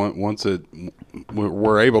compromise. Once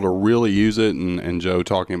we're able to really use it, and Joe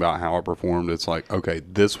talking about how it performed, it's like, okay,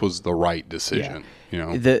 this was the right decision.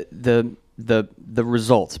 The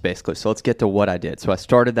results, basically. So let's get to what I did. So I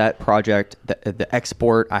started that project, the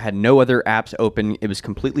export. I had no other apps open. It was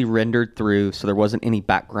completely rendered through, so there wasn't any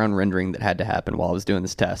background rendering that had to happen while I was doing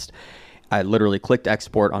this test. I literally clicked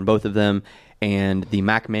export on both of them, and the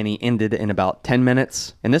Mac Mini ended in about 10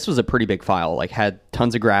 minutes. And this was a pretty big file, like had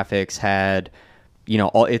tons of graphics, had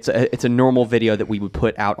it's a normal video that we would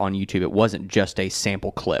put out on YouTube. It wasn't just a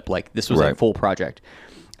sample clip. Like, this was a full project.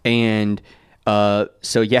 And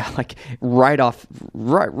so yeah, like right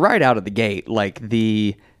out of the gate, like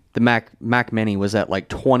the Mac Mini was at like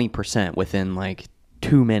 20% within like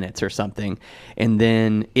 2 minutes or something, and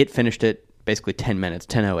then it finished it basically 10 minutes,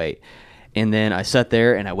 10:08. And then I sat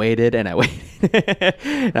there and I waited and I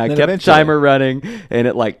and I kept the timer running, and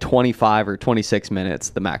at like 25 or 26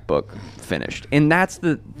 minutes, the MacBook finished. And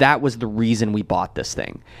that was the reason we bought this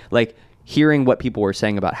thing. Like, hearing what people were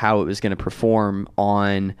saying about how it was going to perform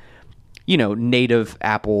on native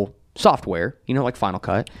Apple software, like Final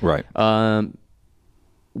Cut,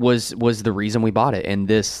 was the reason we bought it. And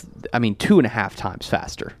this, 2.5 times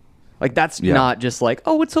faster. Like, that's not just like,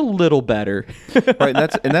 oh, it's a little better. Right.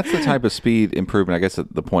 And that's the type of speed improvement, I guess,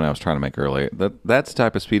 the point I was trying to make earlier. That's the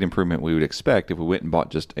type of speed improvement we would expect if we went and bought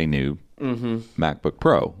just a new MacBook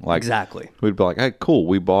Pro. Like, exactly. We'd be like, hey, cool.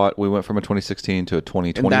 We went from a 2016 to a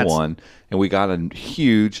 2021, and we got a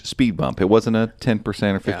huge speed bump. It wasn't a 10%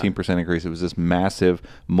 or 15% increase. It was this massive,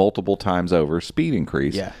 multiple times over speed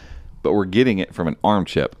increase. Yeah. But we're getting it from an ARM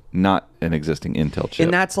chip, not an existing Intel chip.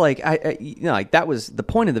 And that's like, like that was the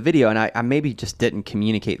point of the video, and I maybe just didn't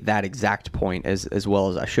communicate that exact point as well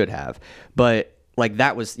as I should have. But like,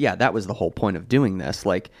 that was the whole point of doing this.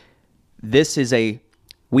 Like,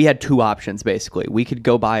 we had two options basically. We could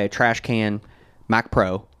go buy a trash can Mac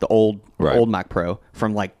Pro, the old Mac Pro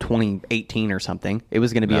from like 2018 or something. It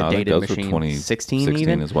was going to be a dated machine. 2016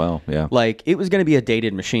 even as well. Yeah, like it was going to be a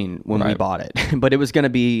dated machine when we bought it, but it was going to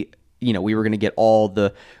be, we were going to get all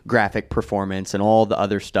the graphic performance and all the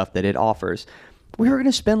other stuff that it offers. We were going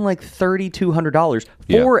to spend like $3,200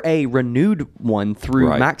 for a renewed one through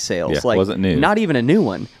Mac sales. Yeah, like wasn't new. Not even a new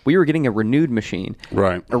one. We were getting a renewed machine,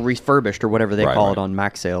 right? Or refurbished or whatever they call it on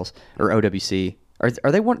Mac sales or OWC.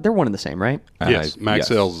 Are they one? They're one and the same, right? Yes, Mac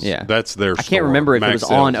Sales. Yeah, that's their. I can't remember if it was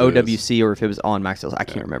on OWC or if it was on Mac Sales. I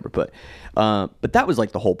can't remember, but that was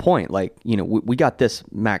like the whole point. Like, we got this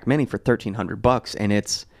Mac Mini for $1,300, and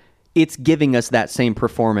it's giving us that same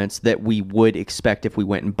performance that we would expect if we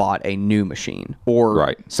went and bought a new machine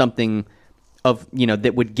or something of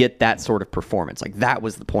that would get that sort of performance. Like that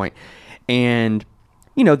was the point. And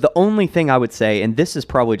the only thing I would say, and this is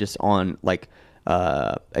probably just on like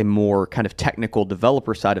a more kind of technical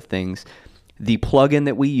developer side of things, the plugin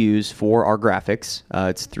that we use for our graphics,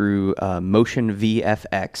 it's through Motion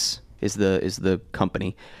VFX is the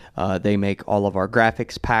company. They make all of our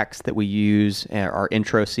graphics packs that we use, our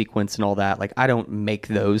intro sequence and all that. Like I don't make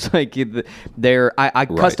those. Like I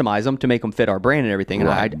customize them to make them fit our brand and everything, and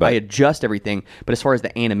I adjust everything. But as far as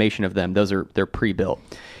the animation of them, they're pre-built.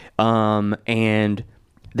 And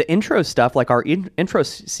the intro stuff, like our intro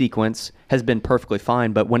sequence, has been perfectly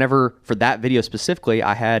fine. But whenever, for that video specifically,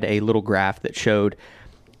 I had a little graph that showed,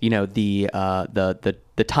 the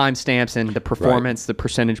timestamps and the performance, the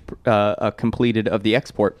percentage completed of the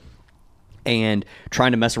export, and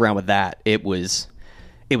trying to mess around with that, it was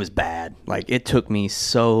bad. Like it took me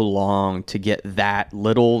so long to get that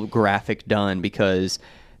little graphic done because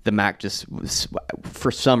the Mac just, for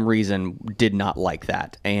some reason, did not like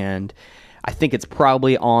that. And I think it's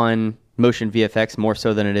probably on Motion VFX more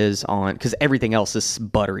so than it is on, because everything else is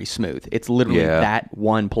buttery smooth. It's literally that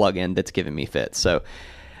one plugin that's giving me fits. So,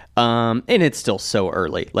 and it's still so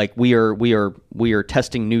early. Like we are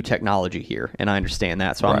testing new technology here, and I understand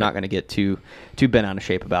that. So I'm not going to get too bent out of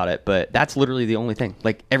shape about it. But that's literally the only thing.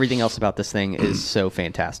 Like everything else about this thing is so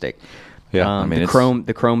fantastic. Yeah, the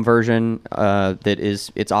Chrome version it is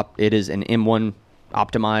an M1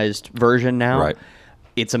 optimized version now. Right.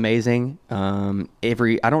 It's amazing. I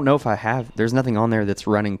don't know if there's nothing on there that's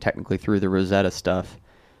running technically through the Rosetta stuff.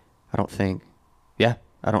 I don't think. Yeah.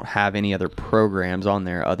 I don't have any other programs on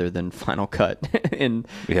there other than Final Cut and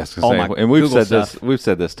we've said this. We've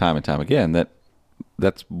said this time and time again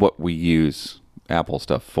that's what we use Apple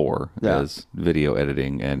stuff for is video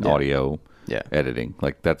editing and audio editing.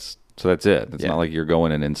 Like that's it. It's not like you're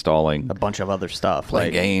going and installing a bunch of other stuff,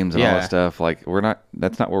 playing games and all that stuff. Like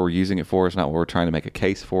that's not what we're using it for. It's not what we're trying to make a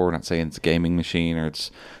case for. We're not saying it's a gaming machine or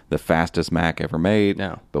it's the fastest Mac ever made.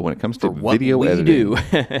 No. But when it comes to video editing,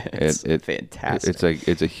 it's fantastic.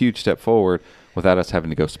 It's a huge step forward without us having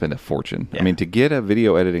to go spend a fortune. Yeah. I mean, to get a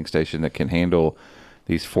video editing station that can handle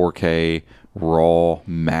these 4K raw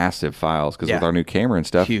massive files, because with our new camera and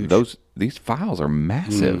stuff, these files are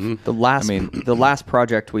massive. Mm-hmm. The last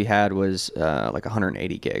project we had was like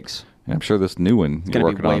 180 gigs. And I'm sure this new one you're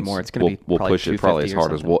working on, more. It's going to be we'll push it probably as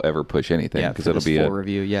hard as we'll ever push anything, because it'll be a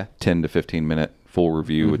review, 10 to 15 minute full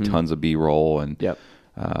review with tons of B-roll and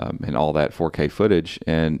all that 4K footage,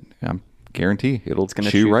 and I'm guarantee it'll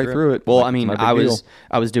chew right through it. Well, like, I mean, I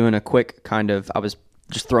was doing a quick I was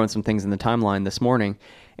just throwing some things in the timeline this morning,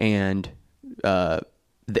 and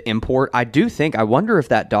the import, I wonder if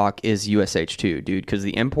that dock is USH2, dude, because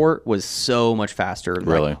the import was so much faster.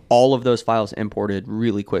 Really? Like, all of those files imported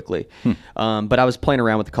really quickly. But I was playing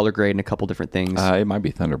around with the color grade and a couple different things. It might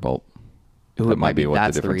be Thunderbolt. That might be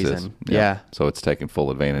what the difference is. Yeah. So it's taking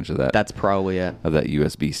full advantage of that. That's probably it. Of that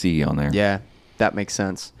USB-C on there. Yeah, that makes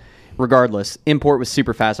sense. Regardless, import was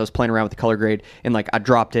super fast. I was playing around with the color grade, and like I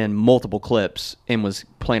dropped in multiple clips and was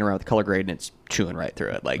playing around with the color grade, and it's chewing right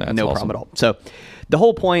through it. Like That's no awesome. problem at all. So the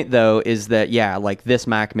whole point though is that like this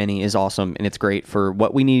Mac Mini is awesome, and it's great for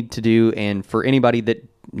what we need to do, and for anybody that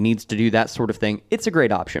needs to do that sort of thing, it's a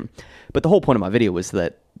great option. But the whole point of my video was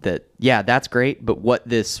that that's great, but what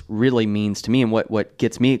this really means to me and what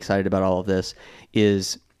gets me excited about all of this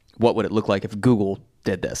is what would it look like if Google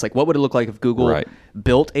did this? Like, what would it look like if Google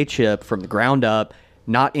built a chip from the ground up,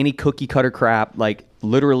 not any cookie cutter crap, like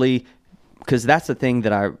literally, because that's the thing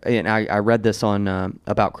that I read this on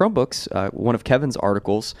about Chromebooks, one of Kevin's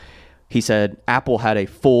articles. He said Apple had a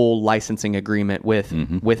full licensing agreement with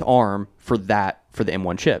ARM for the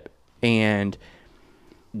M1 chip, and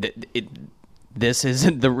this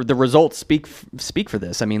isn't the results speak for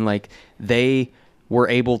this. I mean, like, they were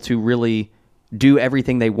able to really do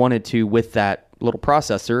everything they wanted to with that little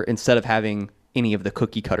processor instead of having any of the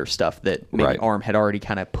cookie cutter stuff that maybe ARM had already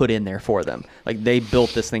kind of put in there for them. Like they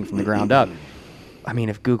built this thing from the ground up. I mean,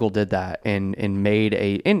 if Google did that and made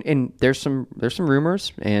and there's some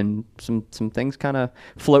rumors and some things kind of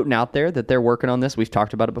floating out there that they're working on this. We've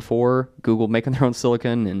talked about it before, Google making their own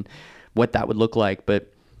silicon and what that would look like.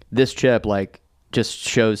 But this chip, like, just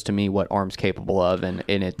shows to me what ARM's capable of, and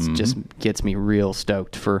it just gets me real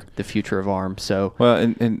stoked for the future of ARM. So well,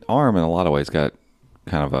 and ARM in a lot of ways got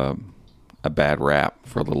kind of a bad rap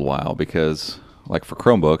for a little while because, like, for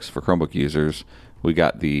Chromebook users, we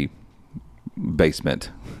got the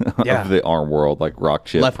basement of the ARM world, like rock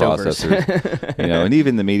chip processors, and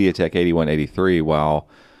even the MediaTek 8183, while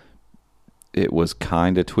it was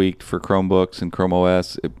kind of tweaked for Chromebooks and Chrome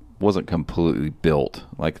OS, it wasn't completely built.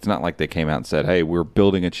 Like, it's not like they came out and said, hey, we're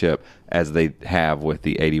building a chip as they have with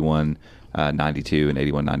the 8192 and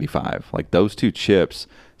 8195. Like, those two chips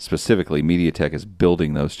specifically, MediaTek is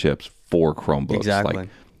building those chips for Chromebooks. Exactly. Like,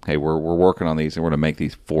 hey, we're working on these and we're going to make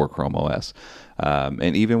these for Chrome OS.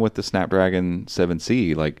 And even with the Snapdragon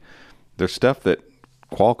 7C, like, there's stuff that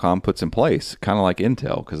Qualcomm puts in place, kind of like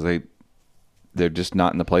Intel, because they're just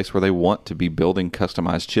not in the place where they want to be building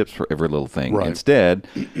customized chips for every little thing. Right. Instead,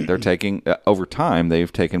 they're taking, over time,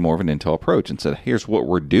 they've taken more of an Intel approach and said, here's what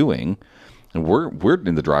we're doing. And we're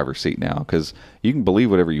in the driver's seat now, because you can believe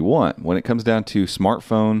whatever you want. When it comes down to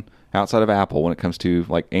smartphone outside of Apple, when it comes to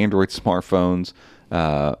like Android smartphones,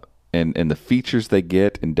 and the features they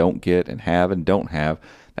get and don't get and have and don't have,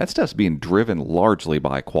 that stuff's being driven largely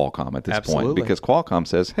by Qualcomm at this point, because Qualcomm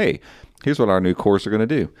says, hey, here's what our new cores are going to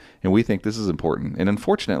do, and we think this is important. And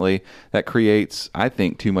unfortunately, that creates, I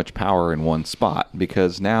think, too much power in one spot,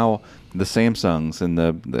 because now the Samsungs and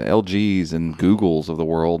the LGs and Googles of the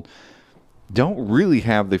world don't really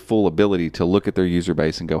have the full ability to look at their user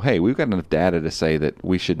base and go, hey, we've got enough data to say that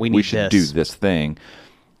we should do this thing.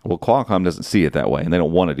 Well, Qualcomm doesn't see it that way, and they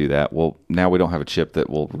don't want to do that. Well, now we don't have a chip that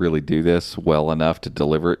will really do this well enough to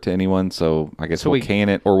deliver it to anyone, so I guess we'll can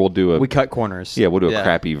it, or we'll do we cut corners. Yeah, we'll do a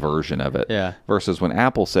crappy version of it. Yeah. Versus when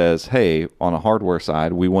Apple says, hey, on a hardware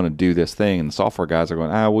side, we want to do this thing, and the software guys are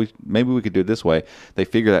going, maybe we could do it this way. They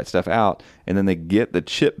figure that stuff out, and then they get the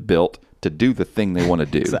chip built to do the thing they want to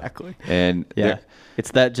do. Exactly. And it's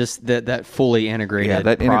that fully integrated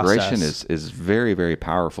that process. Integration is very, very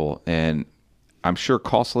powerful, and I'm sure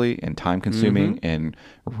costly and time-consuming and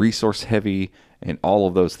resource-heavy and all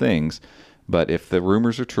of those things. But if the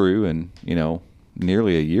rumors are true, and,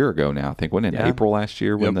 nearly a year ago now, I think, wasn't it April last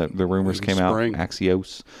year when the rumors came out,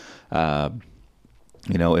 Axios,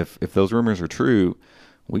 if those rumors are true,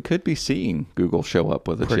 we could be seeing Google show up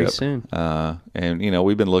with a pretty chip. Soon. And,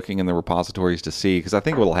 we've been looking in the repositories to see, because I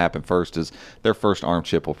think what will happen first is their first ARM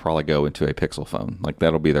chip will probably go into a Pixel phone. Like,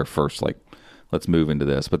 that'll be their first, let's move into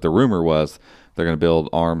this. But the rumor was they're going to build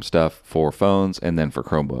ARM stuff for phones and then for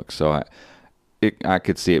Chromebooks. So I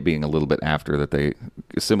could see it being a little bit after that,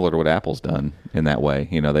 similar to what Apple's done in that way.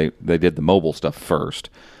 They did the mobile stuff first.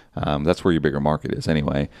 That's where your bigger market is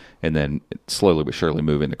anyway. And then slowly but surely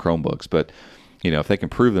move into Chromebooks. But, if they can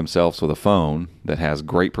prove themselves with a phone that has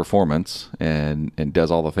great performance and does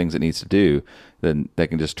all the things it needs to do, then they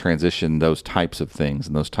can just transition those types of things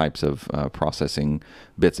and those types of processing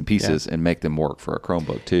bits and pieces and make them work for a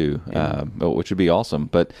Chromebook too, which would be awesome.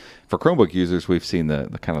 But for Chromebook users, we've seen the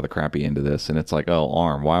kind of the crappy end of this, and it's like, oh,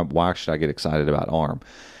 ARM, why should I get excited about ARM?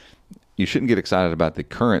 You shouldn't get excited about the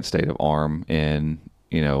current state of ARM in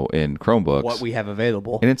Chromebooks. What we have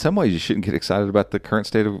available. And in some ways, you shouldn't get excited about the current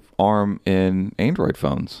state of ARM in Android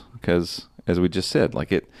phones, because, as we just said,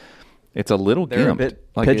 it's a little they're gimped. A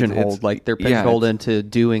bit pigeonholed. They're pigeonholed into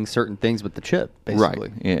doing certain things with the chip, basically.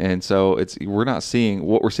 Right. And so we're not seeing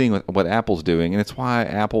what we're seeing with what Apple's doing, and it's why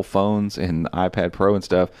Apple phones and iPad Pro and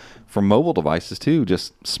stuff for mobile devices too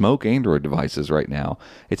just smoke Android devices right now.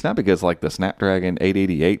 It's not because the Snapdragon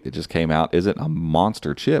 888 that just came out isn't a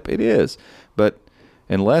monster chip. It is, but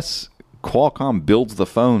unless Qualcomm builds the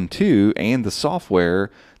phone too and the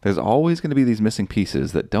software, there's always going to be these missing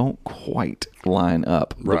pieces that don't quite line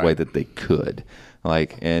up the way that they could.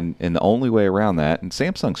 And the only way around that, and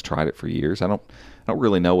Samsung's tried it for years. I don't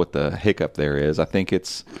really know what the hiccup there is. I think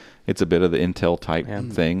it's a bit of the Intel type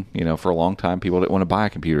thing. For a long time, people didn't want to buy a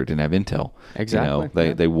computer that didn't have Intel.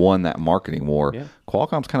 Exactly. They won that marketing war. Yeah.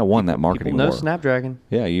 Qualcomm's kind of won that marketing war. Snapdragon.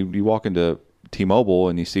 Yeah, you walk into T-Mobile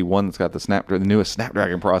and you see one that's got the newest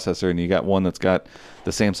Snapdragon processor, and you got one that's got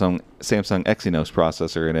the Samsung Exynos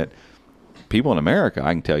processor in it. People in America,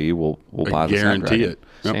 I can tell you, will buy the Snapdragon. Guarantee it.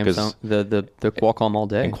 Samsung, the Qualcomm all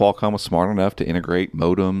day. And Qualcomm was smart enough to integrate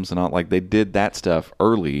modems and all. They did that stuff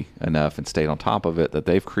early enough and stayed on top of it that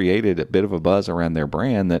they've created a bit of a buzz around their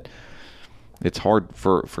brand that it's hard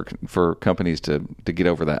for companies to get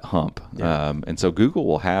over that hump. Yeah. And so Google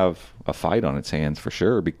will have a fight on its hands for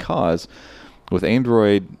sure, because with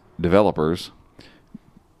Android developers,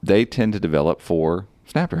 they tend to develop for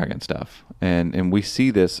Snapdragon stuff. And we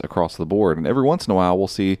see this across the board. And every once in a while, we'll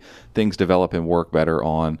see things develop and work better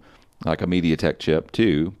on like a MediaTek chip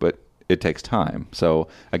too, but it takes time. So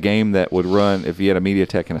a game that would run, if you had a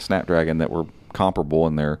MediaTek and a Snapdragon that were comparable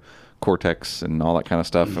in their Cortex and all that kind of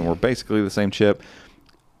stuff, and were basically the same chip,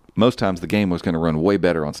 most times the game was going to run way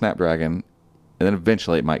better on Snapdragon, and then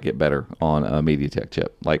eventually it might get better on a MediaTek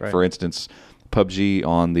chip. Like, for instance, PUBG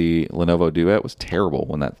on the Lenovo Duet was terrible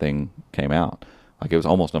when that thing came out. Like, it was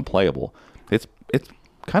almost unplayable. It's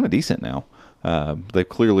kind of decent now. They've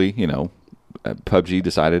clearly, PUBG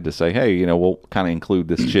decided to say, hey, we'll kind of include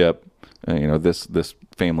this chip, this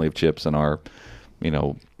family of chips in our,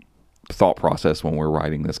 thought process when we're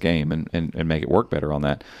writing this game, and make it work better on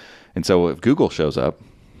that. And so if Google shows up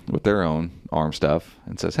with their own ARM stuff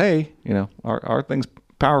and says, hey, our thing's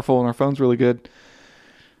powerful and our phone's really good,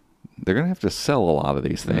 they're going to have to sell a lot of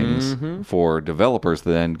these things for developers to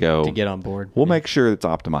then go to get on board. We'll make sure it's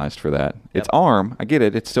optimized for that. Yep. It's ARM. I get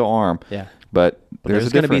it. It's still ARM. Yeah. But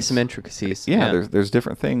there's going to be some intricacies. Yeah. There's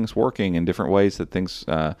different things working in different ways that things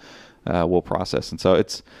will process. And so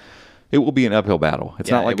it will be an uphill battle. It's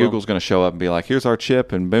not like Google's going to show up and be like, here's our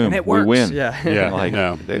chip, and boom, and we win. Yeah.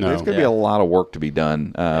 There's going to be a lot of work to be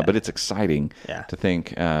done, but it's exciting to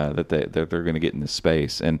think that they're going to get in this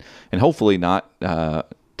space, and hopefully not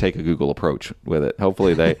take a Google approach with it.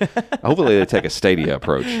 Hopefully they take a Stadia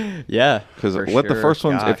approach. Yeah, because the first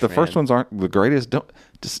ones, if the first ones aren't the greatest, don't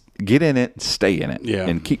just get in it, stay in it,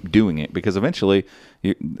 and keep doing it, because eventually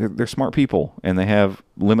they're smart people and they have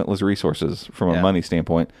limitless resources from a money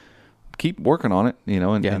standpoint. Keep working on it,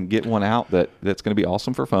 and get one out that's going to be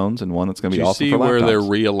awesome for phones, and one that's going to be awesome for laptops. You see where they're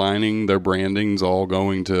realigning their brandings, all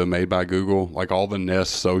going to Made by Google? Like all the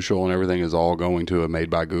Nest Social and everything is all going to a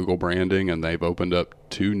Made by Google branding, and they've opened up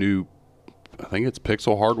 2 new, I think it's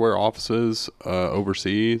Pixel hardware offices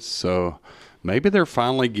overseas. So maybe they're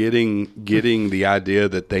finally getting the idea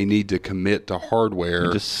that they need to commit to hardware.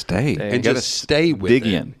 And just stay. And just stay with dig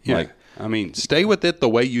it. in. Yeah. Stay with it the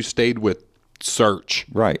way you stayed with search.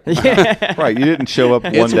 Right. Right. You didn't show up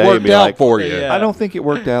one it's day worked and be out like, for you. I don't think it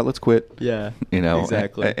worked out. Let's quit. Yeah.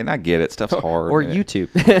 Exactly. And I get it. Stuff's hard. Or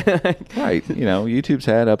YouTube. Right. YouTube's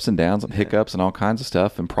had ups and downs and hiccups and all kinds of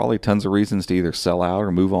stuff, and probably tons of reasons to either sell out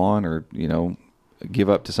or move on or, give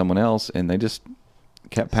up to someone else. And they just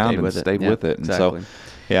kept pounding and stayed with it. And so,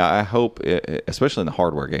 I hope, especially in the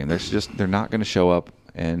hardware game, they're not going to show up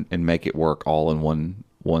and make it work all in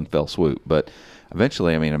one fell swoop. But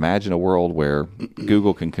eventually, imagine a world where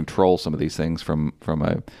Google can control some of these things from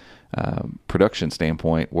a production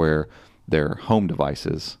standpoint, where their home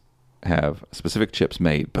devices have specific chips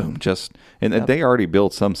made. Boom, they already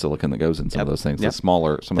build some silicon that goes in some of those things. Some of the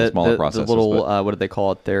smaller processors. The little what do they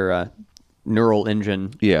call it? Their neural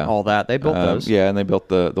engine. Yeah, all that they built those. Yeah, and they built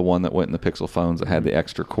the one that went in the Pixel phones that had the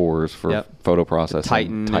extra cores for photo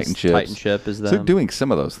processing. Titan chips. Titan chip is them. So they're doing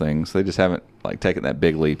some of those things. They just haven't taken that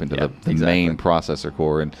big leap into the main processor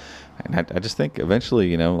core. And I just think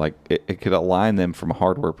eventually, it could align them from a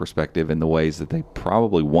hardware perspective in the ways that they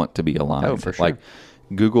probably want to be aligned. Oh, for sure. Like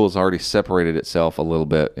Google has already separated itself a little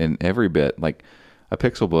bit in every bit. Like a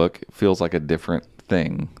Pixel book feels like a different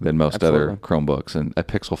thing than most other Chromebooks, and a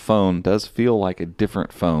Pixel phone does feel like a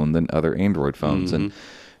different phone than other Android phones. And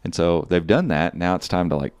so they've done that. Now it's time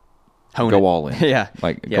to go all in.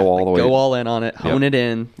 Go all the way. Go all in on it. Hone it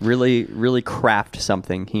in. Really, really craft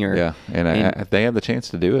something here. Yeah, and they have the chance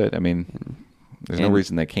to do it. There's no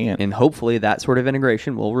reason they can't. And hopefully that sort of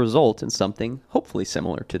integration will result in something hopefully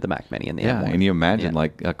similar to the Mac Mini and the M1. And you imagine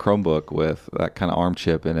like a Chromebook with that kind of ARM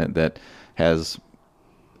chip in it that has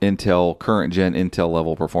current gen Intel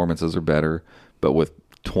level performances are better, but with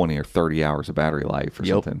 20 or 30 hours of battery life or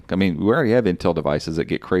something. We already have Intel devices that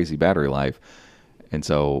get crazy battery life. And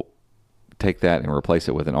so take that and replace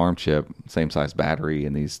it with an ARM chip, same size battery,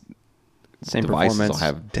 and these same devices performance will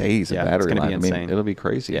have days of battery life. Be insane. It'll be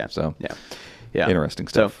crazy. Yeah. Interesting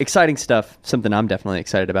stuff. So exciting stuff, something I'm definitely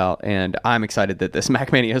excited about, and I'm excited that this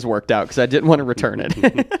Mac Mini has worked out because I didn't want to return it.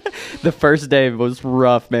 The first day was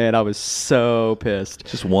rough, man. I was so pissed.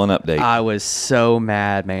 Just one update. I was so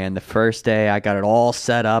mad, man. The first day I got it all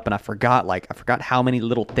set up, and I forgot how many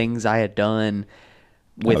little things I had done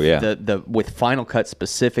with with Final Cut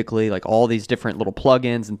specifically, like all these different little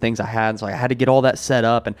plugins and things I had. So I had to get all that set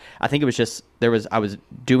up, and I think it was just I was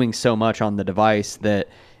doing so much on the device that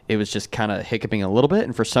it was just kind of hiccuping a little bit,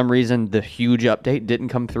 and for some reason, the huge update didn't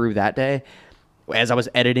come through that day as I was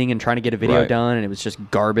editing and trying to get a video done, and it was just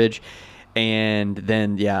garbage. And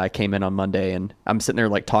then, I came in on Monday, and I'm sitting there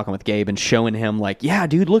like talking with Gabe and showing him like, yeah,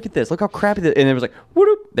 dude, look at this. Look how crappy this. And it was like,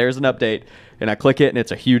 whoop, there's an update. And I click it, and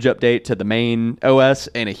it's a huge update to the main OS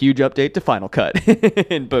and a huge update to Final Cut.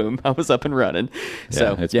 And boom, I was up and running.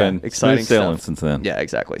 So it's been exciting sailing since then. Yeah,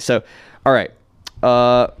 exactly. So, all right,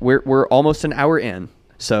 we're almost an hour in.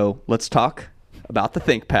 So let's talk about the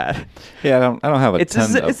ThinkPad. Yeah, I don't have a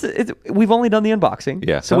ton. We've only done the unboxing.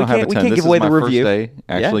 Yeah, so we can't give away the review. This is my first day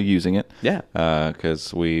actually using it. Yeah,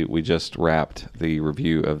 because we just wrapped the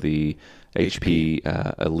review of the HP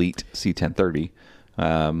Elite C1030,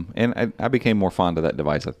 and I became more fond of that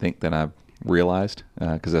device, I think, than I realized.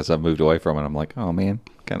 Because as I've moved away from it, I'm like, oh man,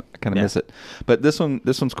 kind of miss it. But this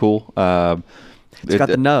one's cool. It's got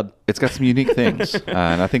the nub. It's got some unique things,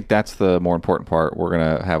 and I think that's the more important part. We're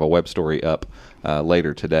going to have a web story up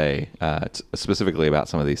later today, specifically about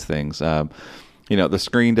some of these things. The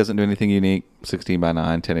screen doesn't do anything unique, 16 by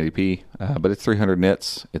 9, 1080p, but it's 300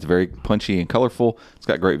 nits. It's very punchy and colorful. It's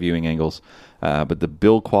got great viewing angles, but the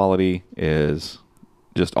build quality is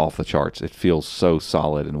just off the charts. It feels so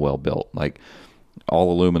solid and well built, like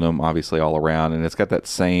all aluminum, obviously all around, and it's got that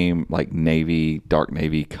same like dark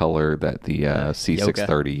navy color that the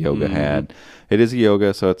C630 Yoga had. It is a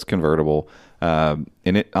Yoga, so it's convertible, and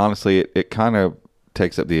it honestly it kind of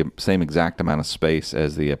takes up the same exact amount of space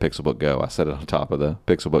as the Pixelbook Go. I set it on top of the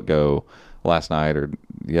Pixelbook Go last night or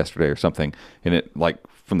yesterday or something, and it like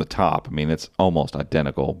from the top, I mean it's almost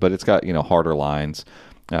identical, but it's got harder lines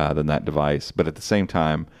than that device, but at the same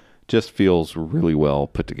time just feels really well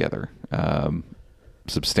put together.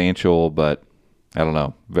 Substantial, but I don't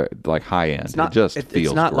know, like high end. It just feels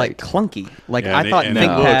it's not great. Like clunky. Like I thought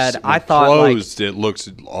ThinkPad. I thought closed. It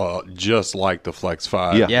looks just like the Flex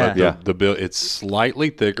 5. Yeah. But the build, it's slightly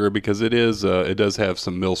thicker because it is. It does have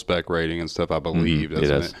some mil spec rating and stuff, I believe. It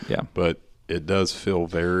does. Yeah, but it does feel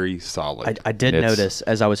very solid. I did notice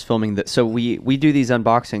as I was filming that. So we do these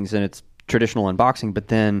unboxings, and it's traditional unboxing, but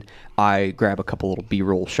then I grab a couple little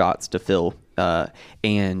B-roll shots to fill,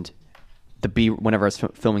 and whenever I was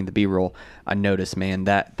filming the B-roll, I noticed, man,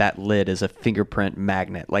 that lid is a fingerprint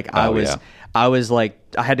magnet. Like I was like,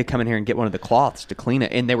 I had to come in here and get one of the cloths to clean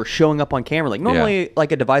it, and they were showing up on camera. Like normally,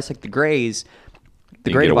 like a device like the Grays,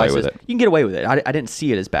 Gray devices, you can get away with it. I didn't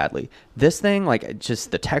see it as badly. This thing, like just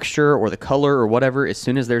the texture or the color or whatever, as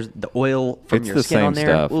soon as there's the oil from your skin on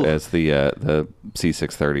there. It's the same stuff as the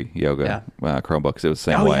C630 Yoga Chromebooks. It was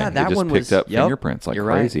the same way. That it just picked up fingerprints like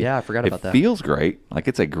crazy. Right. Yeah, I forgot about that. It feels great. Like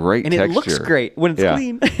it's a great texture. And it looks great when it's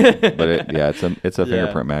clean. But it's a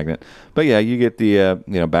fingerprint magnet. But yeah, you get the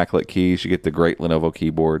backlit keys. You get the great Lenovo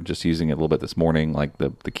keyboard. Just using it a little bit this morning, like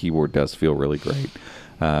the keyboard does feel really great.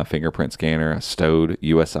 Fingerprint scanner, a stowed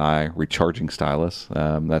USI recharging stylus.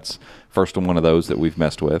 That's first one of those that we've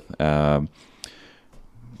messed with. Lots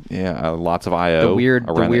of I/O. The weird.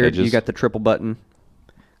 The edges. You got the triple button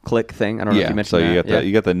click thing. I don't know if you mentioned that. So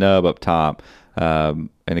you got the nub up top. And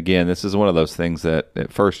again, this is one of those things that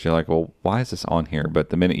at first you're like, well, why is this on here?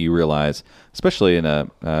 But the minute you realize, especially in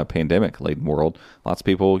a pandemic-laden world, lots of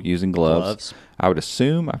people using gloves. I would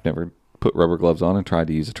assume, I've never put rubber gloves on and tried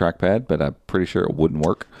to use a trackpad, but I'm pretty sure it wouldn't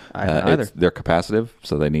work. They're capacitive,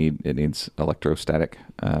 so it needs electrostatic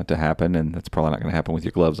to happen, and that's probably not going to happen with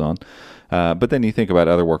your gloves on. But then you think about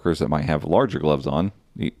other workers that might have larger gloves on.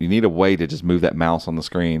 You need a way to just move that mouse on the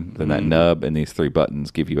screen. Then that nub and these 3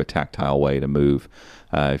 buttons give you a tactile way to move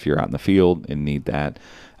if you're out in the field and need that.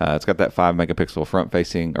 It's got that 5 megapixel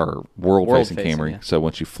front-facing or world-facing camera, so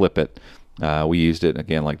once you flip it, we used it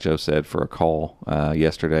again, like Joe said, for a call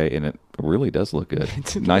yesterday, and it really does look good.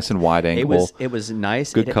 Nice and wide angle. It was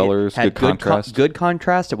nice. Good colors, good contrast. Good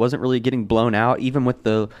contrast. It wasn't really getting blown out, even with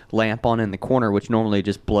the lamp on in the corner, which normally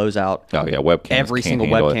just blows out. Oh yeah, webcam. Every single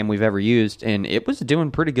webcam we've ever used, and it was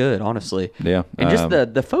doing pretty good, honestly. Yeah, and just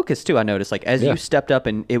the focus too. I noticed, like as you stepped up,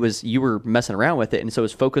 and you were messing around with it, and so it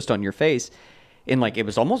was focused on your face. And like it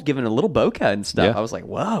was almost giving a little bokeh and stuff. Yeah. I was like,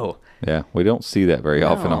 "Whoa!" Yeah, we don't see that very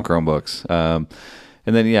often on Chromebooks.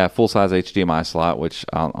 And then full size HDMI slot, which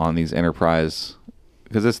on these enterprise,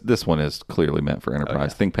 because this one is clearly meant for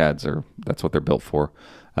enterprise. ThinkPads that's what they're built for.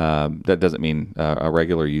 That doesn't mean a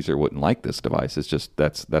regular user wouldn't like this device. It's just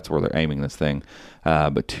that's where they're aiming this thing.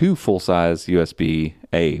 But 2 full size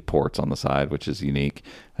USB-A ports on the side, which is unique.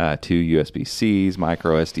 2 USB-Cs,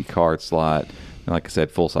 micro SD card slot. And like I said,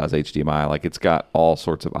 full-size HDMI. Like it's got all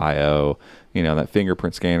sorts of I/O. That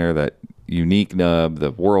fingerprint scanner, that unique nub, the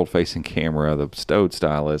world-facing camera, the stowed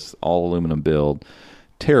stylus, all aluminum build.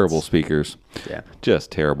 Terrible speakers. Yeah.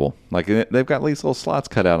 Just terrible. Like, they've got these little slots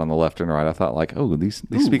cut out on the left and right. I thought, like, oh, these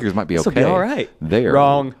speakers might be okay. Be all right. They are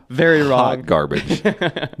wrong. Very wrong. Garbage.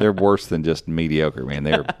 They're worse than just mediocre, man.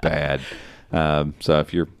 They are bad. So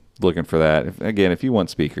if you're looking for that, if you want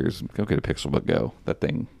speakers, go get a Pixelbook Go. That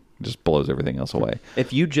thing just blows everything else away.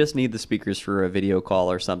 If you just need the speakers for a video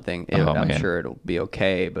call or something, I'm sure it'll be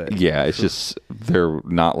okay. But yeah, it's just they're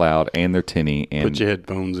not loud and they're tinny. And put your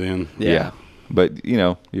headphones in. Yeah. But,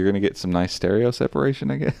 you're going to get some nice stereo separation,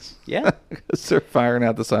 I guess. Yeah. Because they're firing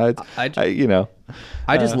out the sides. I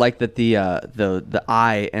just like that the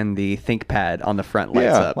eye and the ThinkPad on the front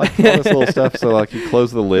lights up. Like all this little stuff. So, like, you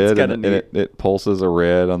close the lid and it pulses a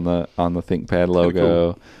red on the ThinkPad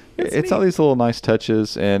logo. Cool. It's all these little nice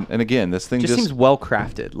touches. And again, this thing just seems well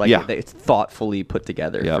crafted. Like, it's thoughtfully put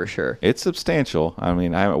together for sure. It's substantial. I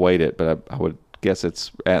mean, I haven't weighed it, but I would guess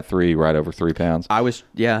it's at right over 3 pounds.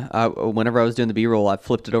 Whenever I was doing the B-roll, I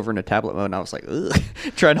flipped it over into tablet mode and I was like, ugh,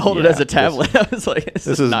 trying to hold it as a tablet. I was like, this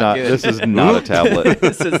is not good. This is not a tablet.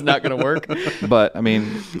 This is not going to work. But I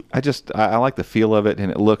mean, I like the feel of it,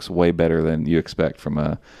 and it looks way better than you expect from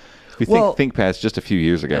a. If you think ThinkPads just a few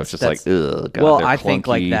years ago, it's just like, ugh, God, well, I think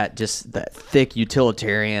like that, just that thick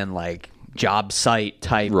utilitarian, like job site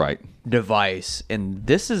type device, and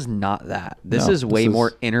this is not that. This is way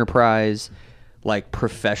more enterprise, like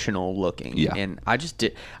professional looking. Yeah. And I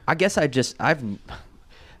guess I just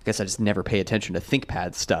never pay attention to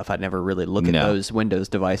ThinkPad stuff. I never really look at those Windows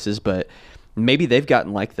devices, but maybe they've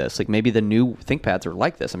gotten like this. Like maybe the new ThinkPads are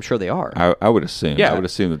like this. I'm sure they are. I would assume. Yeah. I would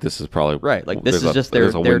assume that this is probably right. Like this is just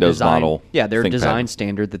their Windows design model. Yeah, their design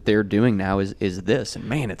standard that they're doing now is this. And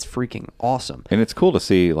man, it's freaking awesome. And it's cool to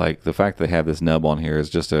see, like, the fact that they have this nub on here is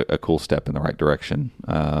just a cool step in the right direction.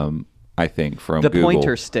 I think from the Google.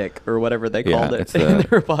 pointer stick or whatever they called it in the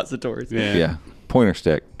repositories. Yeah. Pointer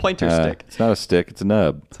stick. Stick. It's not a stick. It's a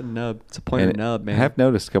nub. It's a nub. It's a pointer nub, man. I have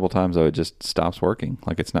noticed a couple times, though, it just stops working.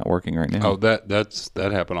 Like it's not working right now. Oh, that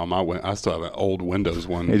happened on my Windows. I still have an old Windows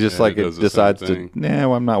one. It just it decides to,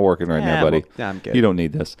 well, I'm not working right now, buddy. Well, I'm good. You don't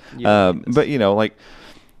need this. But, like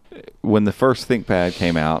when the first ThinkPad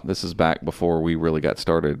came out, this is back before we really got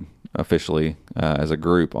started officially as a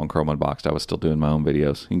group on Chrome Unboxed. I was still doing my own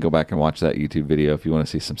videos. You can go back and watch that YouTube video if you want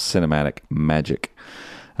to see some cinematic magic.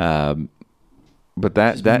 But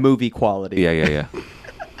that movie quality. Yeah.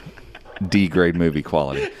 D grade movie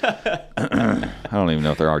quality. I don't even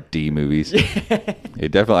know if there are D movies.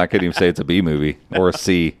 It definitely, I couldn't even say it's a B movie or a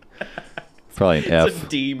C. Probably an F. It's a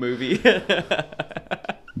D movie.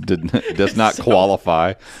 Does not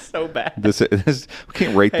qualify. So bad. We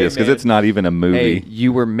can't rate this because it's not even a movie. Hey,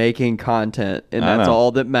 you were making content, and that's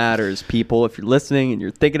all that matters. People, if you're listening and you're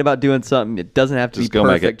thinking about doing something, it doesn't have to be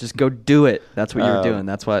perfect. Just go do it. That's what you're doing.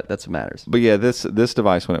 That's what matters. But yeah, this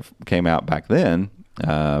device, when it came out back then,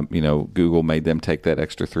 Google made them take that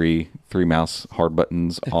extra three mouse hard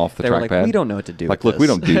buttons off the trackpad. Like, we don't know what to do. Look, we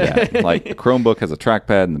don't do that. Like the Chromebook has a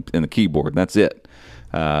trackpad and the keyboard, and that's it.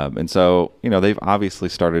 And so, they've obviously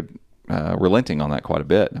started relenting on that quite a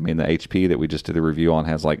bit. I mean, the HP that we just did the review on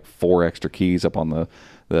has like 4 extra keys up on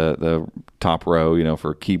the top row,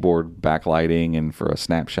 for keyboard backlighting and for a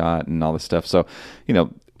snapshot and all this stuff. So,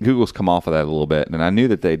 Google's come off of that a little bit. And I knew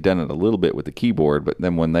that they'd done it a little bit with the keyboard, but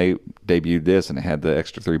then when they debuted this and it had the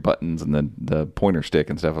extra 3 buttons and the pointer stick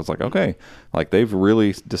and stuff, I was like, okay, like they've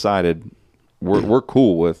really decided we're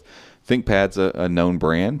cool with ThinkPad's a known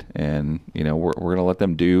brand, and we're going to let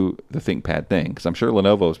them do the ThinkPad thing. Because I'm sure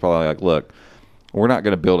Lenovo was probably like, look, we're not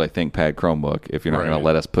going to build a ThinkPad Chromebook if you're not going to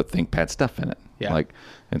let us put ThinkPad stuff in it. Yeah.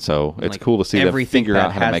 And so it's cool to see them figure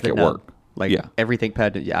out how to make it work. Every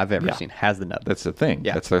ThinkPad I've ever seen has the nub. That's the thing.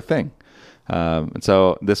 Yeah. That's their thing. And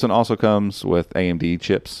so this one also comes with AMD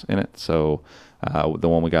chips in it. So the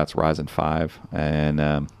one we got is Ryzen 5,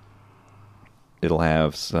 and it'll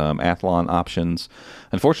have some Athlon options.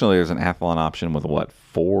 Unfortunately, there's an Athlon option with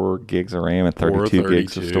 4 gigs of RAM and 32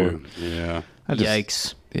 gigs of storage. Yeah.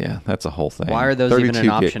 Yikes. Yeah, that's a whole thing. Why are those even an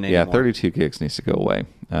option anymore? Yeah, 32 gigs needs to go away.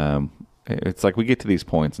 It's like we get to these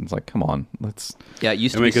points and it's like, come on, let's. Yeah, it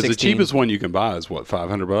used to be 16. Because the cheapest one you can buy is $500?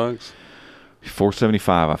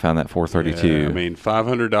 $475. I found that $432. Yeah, I mean,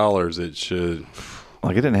 $500. It should.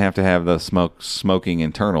 Like, it didn't have to have the smoking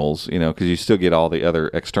internals, because you still get all the other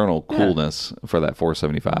external coolness for that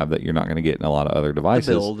 $475 that you're not going to get in a lot of other devices.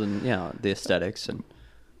 The build and the aesthetics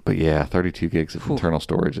But yeah, 32 gigs of internal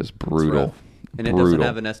storage is brutal. And it doesn't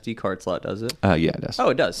have an SD card slot, does it? Yeah, it does. Oh,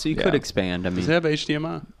 it does. So you could expand. I mean, does it have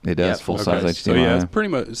HDMI? It does, full size HDMI. So yeah, it's pretty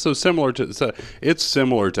much similar to. So it's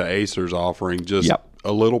similar to Acer's offering, just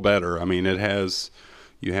a little better. I mean, it has,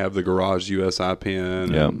 You have the Garage USI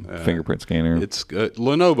pen. Yeah, and, fingerprint scanner. It's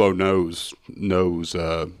Lenovo knows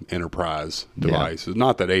enterprise devices.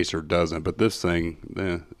 Not that Acer doesn't, but this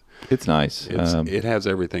thing, it's nice. It has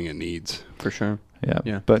everything it needs for sure.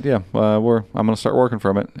 Yeah. But I'm going to start working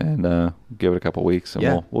from it and give it a couple weeks,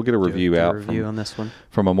 and we'll get a review on this one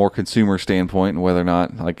from a more consumer standpoint, and whether or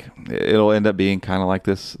not like it'll end up being kind of like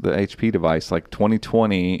the HP device. Like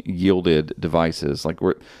 2020 yielded devices. Like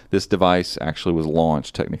this device actually was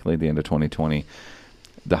launched technically at the end of 2020.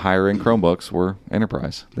 The higher end Chromebooks were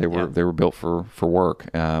enterprise. They were built for work.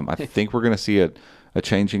 I think we're going to see a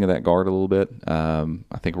changing of that guard a little bit. I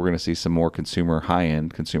think we're going to see some more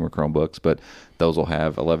high-end consumer Chromebooks, but those will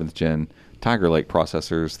have 11th gen Tiger Lake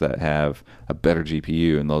processors that have a better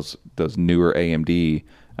GPU, and those newer AMD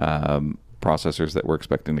processors that we're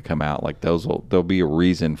expecting to come out, like there'll be a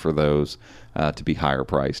reason for those to be higher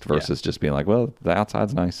priced versus just being like, well, the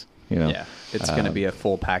outside's nice. It's going to be a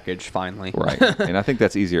full package finally. Right. And I think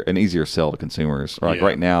that's an easier sell to consumers. Like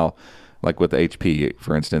right now, like with HP,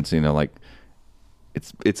 for instance, like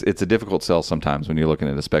it's a difficult sell sometimes when you're looking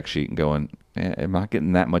at a spec sheet and going, am I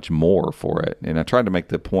getting that much more for it? And I tried to make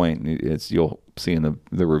the point, you'll see in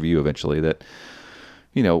the review eventually, that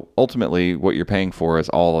ultimately what you're paying for is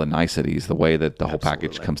all the niceties, the way that the whole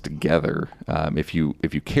package comes together. If you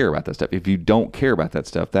care about that stuff. If you don't care about that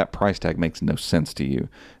stuff, that price tag makes no sense to you.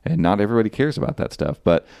 And not everybody cares about that stuff.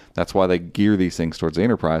 But that's why they gear these things towards the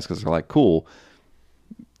enterprise, because they're like, cool,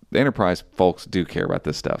 the enterprise folks do care about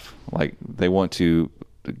this stuff. Like they want to,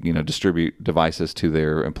 distribute devices to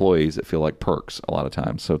their employees that feel like perks a lot of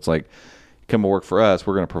times. So it's like, come work for us,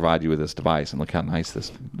 we're going to provide you with this device, and look how nice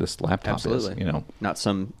this laptop is. Not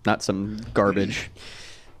some garbage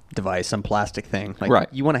device, some plastic thing. Like, right.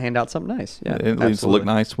 You want to hand out something nice. Yeah, it needs to look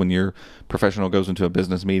nice when your professional goes into a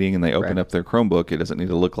business meeting and they open up their Chromebook. It doesn't need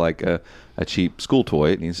to look like a cheap school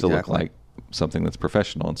toy. It needs to look like something that's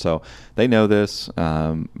professional. And so they know this.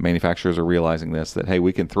 Manufacturers are realizing this, that hey,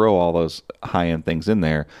 we can throw all those high-end things in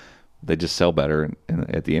there. They just sell better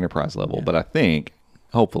at the enterprise level. But I think,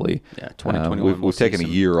 hopefully, 2021 we've taken a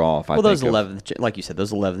year off. Those 11th gen, like you said,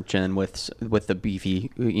 those 11th gen with the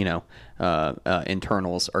beefy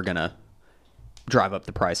internals are gonna drive up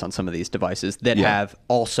the price on some of these devices that have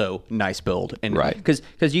also nice build. And because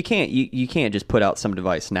you can't just put out some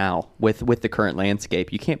device now with the current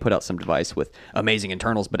landscape. You can't put out some device with amazing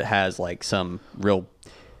internals, but it has like some real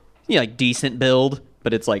like decent build,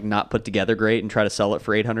 but it's like not put together great, and try to sell it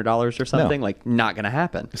for $800 or something. Like, not gonna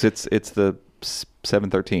happen. It's the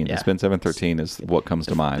 713. The Spin 713 is what comes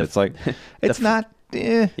to mind. It's like it's not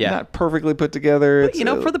perfectly put together.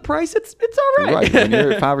 But, for the price, it's all right. Right. When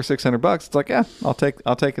you're at $500 or $600, it's like,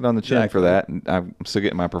 I'll take it on the chin for that, and I'm still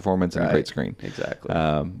getting my performance and a great screen. Exactly.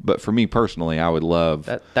 But for me personally, I would love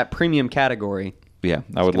that premium category. Yeah,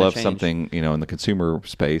 I would love something in the consumer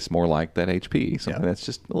space more like that HP, something that's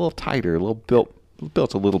just a little tighter, a little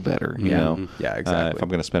built a little better, Yeah, exactly. If I'm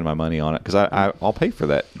going to spend my money on it, because I'll pay for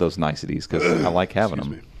those niceties because I like having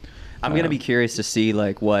them. I'm going to be curious to see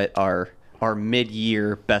like what our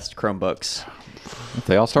mid-year best Chromebooks. If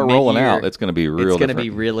they all start rolling out, it's going to be real. It's going to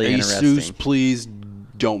be really interesting. ASUS, please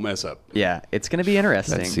don't mess up. Yeah, it's going to be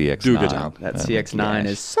interesting. That CX9. Do a good job. That CX9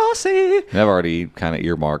 is saucy. I've already kind of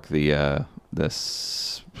earmarked the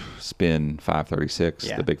Spin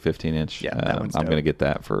 536, the big 15-inch. Yeah, that one's I'm going to get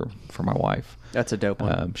that for my wife. That's a dope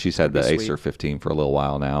one. She's had the Acer 15 for a little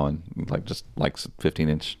while now, and just likes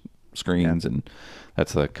 15-inch screens, and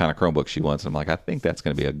that's the kind of Chromebook she wants. I'm like, I think that's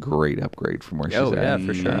going to be a great upgrade from where she's at. Yeah,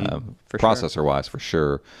 for sure. Processor-wise, for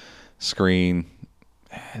sure. Screen,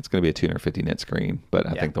 it's going to be a 250-nit screen, but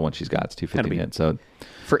I think the one she's got is 250-nit. So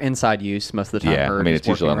for inside use, most of the time, it's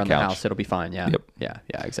usually on the couch. The house, it'll be fine. Yeah. Yep. Yeah,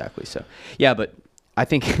 exactly. So, but I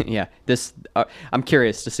think, this. I'm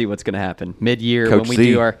curious to see what's going to happen mid-year Coach when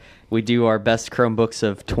we do our best Chromebooks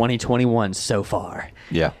of 2021 so far.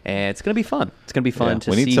 Yeah, and it's going to be fun. It's going to be fun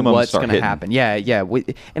to see what's going to happen. Yeah.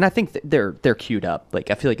 And I think they're queued up. Like,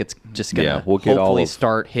 I feel like it's just going to hopefully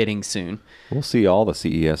start hitting soon. We'll see all the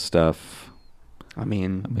CES stuff. I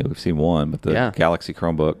mean, we've seen one, but the Galaxy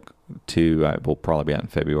Chromebook 2 will probably be out in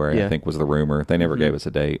February. I think was the rumor. They never gave us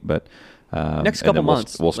a date, but. Next couple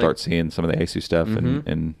months, we'll start seeing some of the ASUS stuff,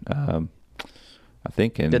 and I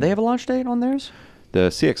think. Did they have a launch date on theirs? The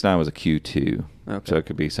CX9 was a Q2, so it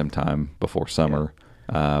could be sometime before summer.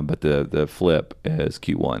 But the Flip is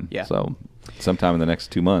Q1, so sometime in the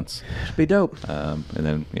next 2 months. Should be dope. And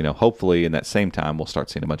then hopefully in that same time we'll start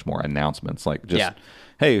seeing a bunch more announcements, like just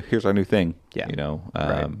hey, here's our new thing.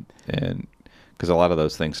 And because a lot of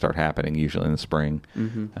those things start happening usually in the spring.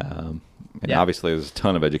 And obviously there's a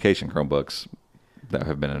ton of education Chromebooks that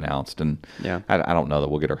have been announced. And yeah, I don't know that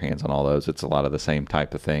we'll get our hands on all those. It's a lot of the same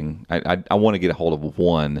type of thing. I want to get a hold of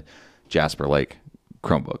one Jasper Lake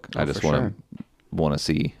Chromebook. I just want to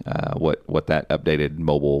see what that updated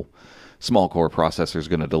mobile small core processor is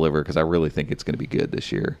going to deliver, because I really think it's going to be good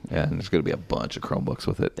this year, and there's going to be a bunch of Chromebooks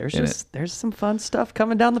with it. There's some fun stuff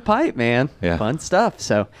coming down the pipe, man. Yeah, fun stuff.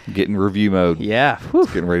 So getting review mode. Yeah,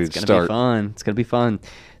 it's getting ready to start. It's going to be fun.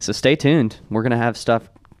 So stay tuned. We're going to have stuff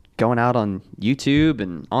going out on YouTube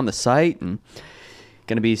and on the site, and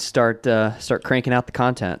going to be start cranking out the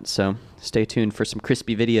content. So stay tuned for some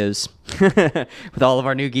crispy videos with all of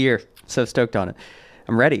our new gear. So stoked on it.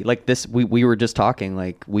 I'm ready. Like this, we were just talking,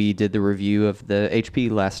 like we did the review of the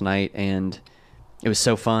HP last night, and it was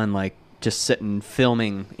so fun, like just sitting,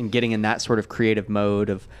 filming, and getting in that sort of creative mode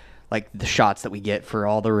of like the shots that we get for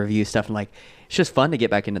all the review stuff. And like, it's just fun to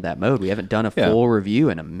get back into that mode. We haven't done a full review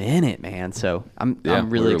in a minute, man. So I'm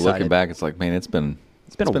really excited. Looking back, it's like, man, it's been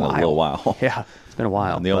a little while. Yeah, it's been a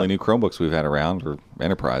while. And the only new Chromebooks we've had around are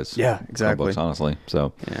enterprise. Yeah, exactly. Chromebooks, honestly.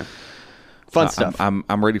 So yeah. Fun stuff. I'm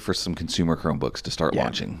ready for some consumer Chromebooks to start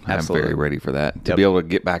launching. Absolutely. I'm very ready for that. To be able to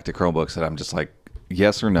get back to Chromebooks that I'm just like,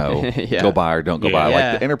 yes or no, go buy or don't go buy.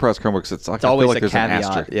 Like the enterprise Chromebooks, it's like, always I feel like there's caveat. an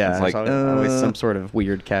asterisk. Yeah, it's like always some sort of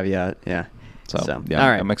weird caveat. Yeah. So yeah, all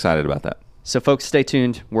right. I'm excited about that. So folks, stay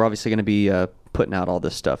tuned. We're obviously going to be putting out all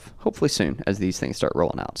this stuff hopefully soon as these things start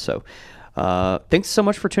rolling out. So thanks so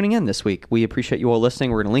much for tuning in this week. We appreciate you all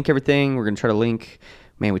listening. We're going to link everything. We're going to try to link.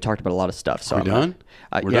 Man, we talked about a lot of stuff. So we're done?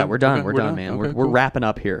 We're done. Okay, we're done, man. Okay, we're wrapping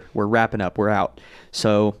up here. We're wrapping up. We're out.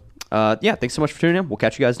 So, thanks so much for tuning in. We'll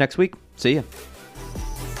catch you guys next week. See ya.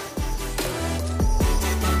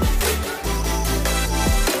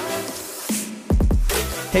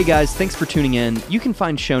 Hey guys, thanks for tuning in. You can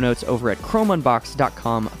find show notes over at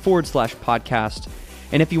chromeunbox.com/podcast.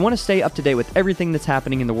 And if you want to stay up to date with everything that's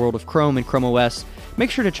happening in the world of Chrome and Chrome OS,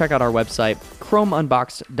 make sure to check out our website,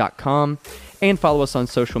 chromeunboxed.com, and follow us on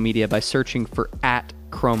social media by searching for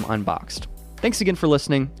 @ChromeUnboxed. Thanks again for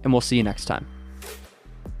listening, and we'll see you next time.